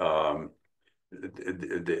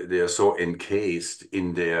they are so encased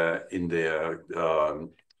in their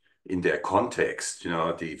context,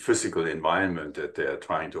 the physical environment that they're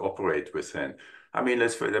trying to operate within. I mean,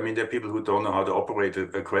 there are people who don't know how to operate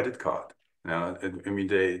a credit card. I mean,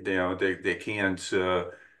 they can't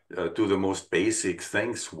do the most basic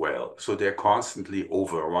things well, so they're constantly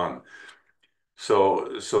overrun.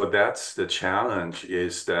 So that's the challenge,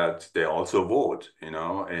 is that they also vote, and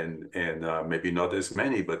maybe not as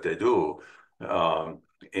many, but they do.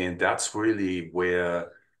 And that's really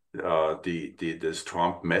where this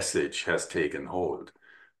Trump message has taken hold.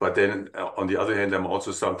 But then on the other hand, I'm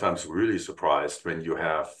also sometimes really surprised when you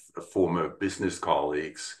have former business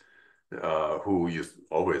colleagues who you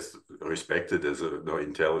always respected as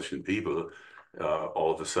intelligent people,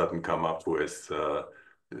 all of a sudden come up with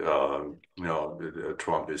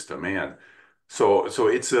Trump is the man. So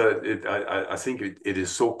I think it is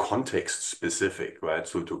so context specific, right?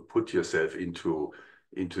 So to put yourself into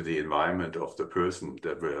the environment of the person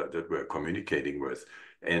that we're communicating with.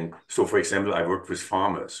 And so, for example, I work with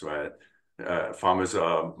farmers, right? Farmers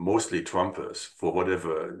are mostly Trumpers for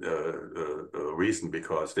whatever reason,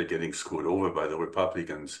 because they're getting screwed over by the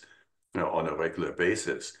Republicans, on a regular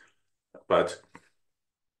basis. But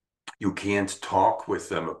you can't talk with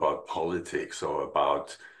them about politics or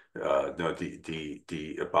about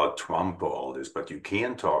about Trump or all this, but you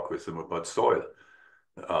can talk with them about soil,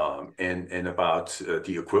 and about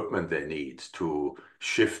the equipment they need to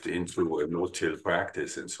shift into a no-till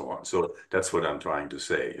practice and so on. So that's what I'm trying to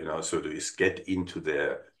say, so to is get into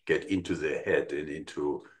their head and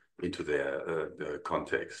into their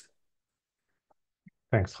context.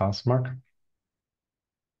 Thanks, Klaus. Mark?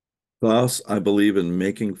 Klaus, I believe in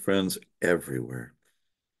making friends everywhere,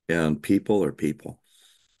 and people are people.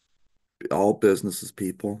 All business is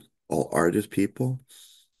people, all art is people.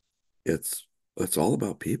 It's all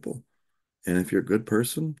about people. And if you're a good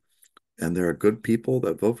person and there are good people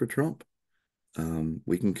that vote for Trump,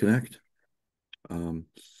 we can connect.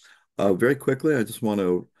 Very quickly, I just want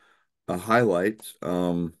to highlight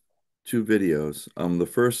two videos. The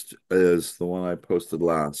first is the one I posted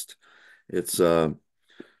last. It's a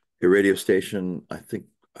radio station, I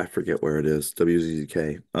forget where it is,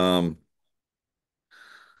 WZZK.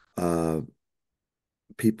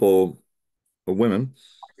 People, women,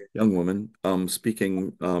 young women,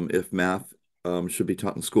 speaking if math should be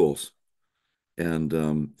taught in schools. And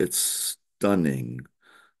it's stunning,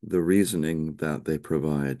 the reasoning that they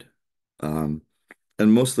provide. And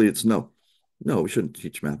mostly it's no, we shouldn't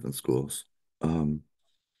teach math in schools. Um,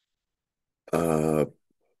 uh,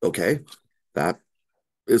 okay, that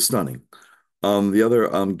is stunning. The other,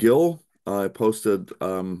 Gil, I posted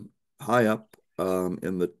high up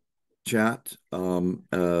in the chat.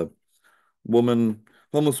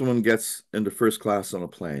 Homeless woman gets into first class on a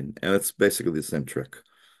plane, and it's basically the same trick.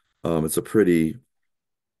 It's a pretty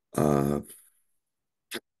uh,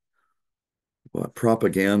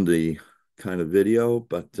 propaganda kind of video,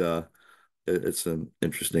 but it's an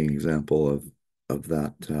interesting example of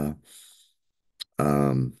that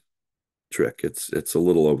trick. It's a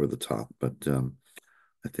little over the top, but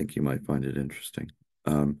I think you might find it interesting.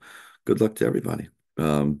 Good luck to everybody.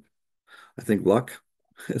 I think luck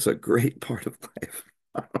is a great part of life.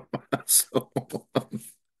 So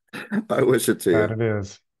I wish it to That you. it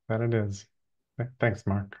is. That it is. Thanks,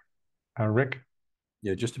 Mark. Rick?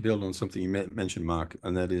 Yeah, just to build on something you mentioned, Mark,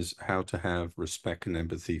 and that is how to have respect and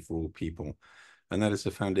empathy for all people. And that is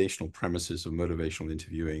the foundational premises of motivational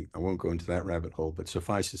interviewing. I won't go into that rabbit hole, but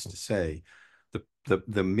suffices to say,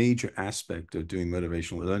 the major aspect of doing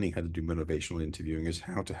learning how to do motivational interviewing is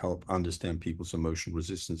how to help understand people's emotional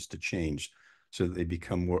resistance to change so that they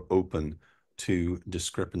become more open to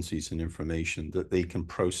discrepancies in information that they can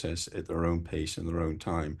process at their own pace and their own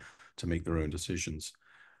time to make their own decisions.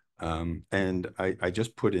 And I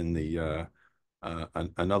just put in the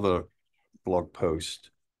another blog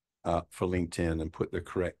post for LinkedIn and put the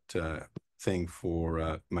correct thing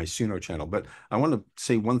for my Suno channel. But I want to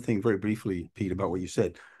say one thing very briefly, Pete, about what you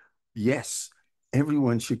said. Yes,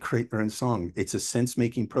 everyone should create their own song. It's a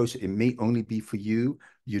sense-making process. It may only be for you.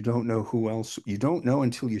 You don't know who else. You don't know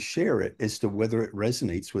until you share it as to whether it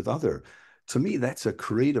resonates with other. To me, that's a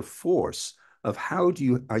creative force of are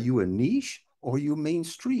you a niche or are you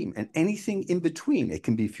mainstream? And anything in between. It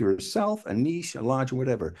can be for yourself, a niche, a large,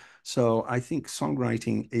 whatever. So I think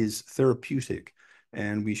songwriting is therapeutic,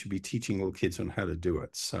 and we should be teaching little kids on how to do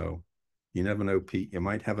it. So you never know, Pete. You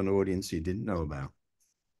might have an audience you didn't know about.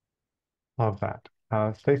 Love that.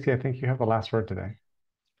 Stacey, I think you have the last word today.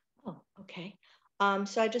 Oh, okay.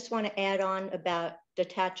 So I just want to add on about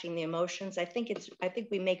detaching the emotions. I think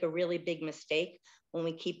we make a really big mistake when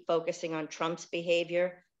we keep focusing on Trump's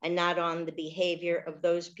behavior and not on the behavior of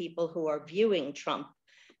those people who are viewing Trump,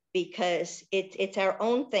 because it's our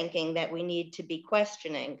own thinking that we need to be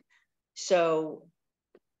questioning. So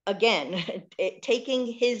again, taking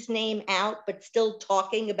his name out, but still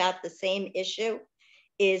talking about the same issue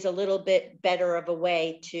is a little bit better of a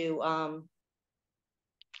way to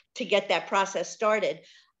get that process started.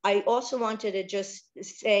 I also wanted to just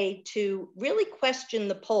say to really question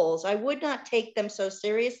the polls. I would not take them so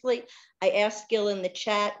seriously. I asked Gil in the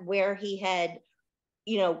chat where he had,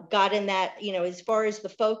 gotten that, as far as the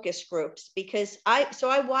focus groups, because I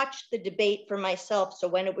watched the debate for myself. So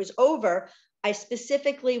when it was over, I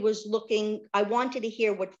specifically was looking, I wanted to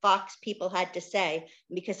hear what Fox people had to say.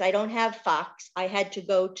 Because I don't have Fox, I had to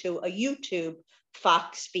go to a YouTube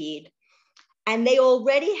Fox feed. And they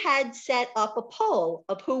already had set up a poll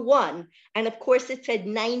of who won. And of course, it said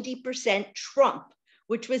 90% Trump,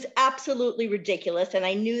 which was absolutely ridiculous. And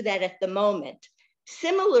I knew that at the moment.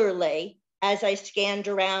 Similarly, as I scanned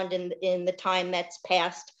around in the time that's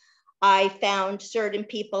passed, I found certain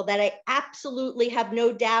people that I absolutely have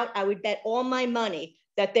no doubt, I would bet all my money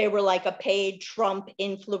that they were like a paid Trump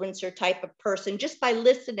influencer type of person just by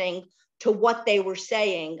listening to what they were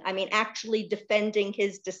saying. I mean, actually defending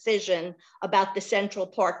his decision about the Central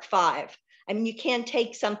Park 5. I mean, you can't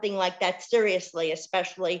take something like that seriously,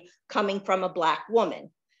 especially coming from a Black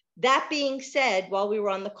woman. That being said, while we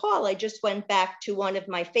were on the call, I just went back to one of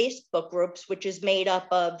my Facebook groups, which is made up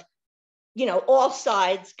of, all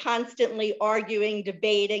sides constantly arguing,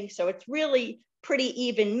 debating. So it's really pretty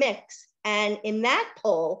even mix. And in that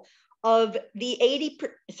poll of the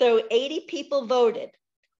 80 people voted,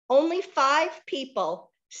 only 5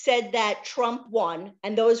 people said that Trump won,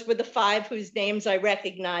 and those were the 5 whose names I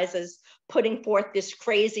recognize as putting forth this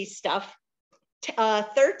crazy stuff.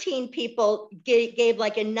 13 people gave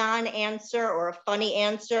like a non-answer or a funny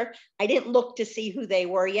answer. I didn't look to see who they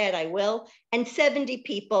were yet, I will. And 70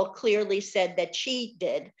 people clearly said that she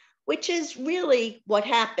did, which is really what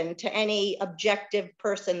happened to any objective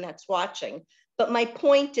person that's watching. But my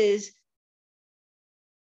point is,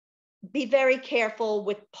 be very careful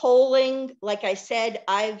with polling. Like I said,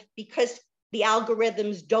 because the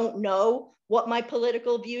algorithms don't know what my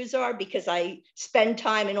political views are, because I spend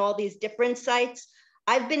time in all these different sites,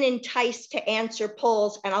 I've been enticed to answer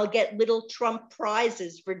polls, and I'll get little Trump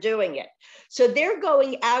prizes for doing it. So they're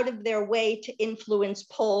going out of their way to influence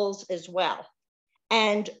polls as well.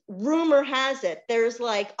 And rumor has it, there's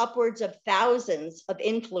like upwards of thousands of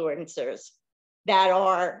influencers that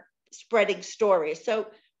are spreading stories. So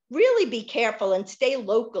really be careful and stay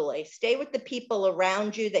locally. Stay with the people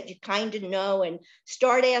around you that you kind of know and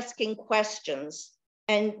start asking questions.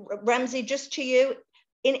 And Ramsey, just to you,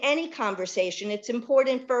 in any conversation, it's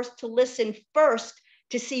important first to listen first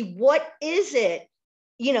to see what is it,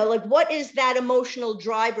 like what is that emotional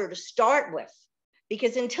driver to start with?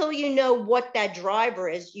 Because until you know what that driver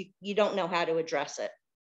is, you don't know how to address it.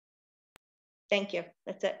 Thank you.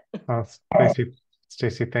 That's it.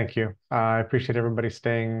 Stacy, thank you. I appreciate everybody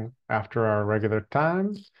staying after our regular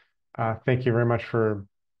time. Thank you very much for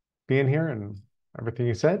being here and everything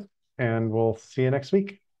you said, and we'll see you next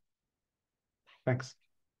week. Thanks.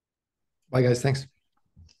 Bye, guys. Thanks.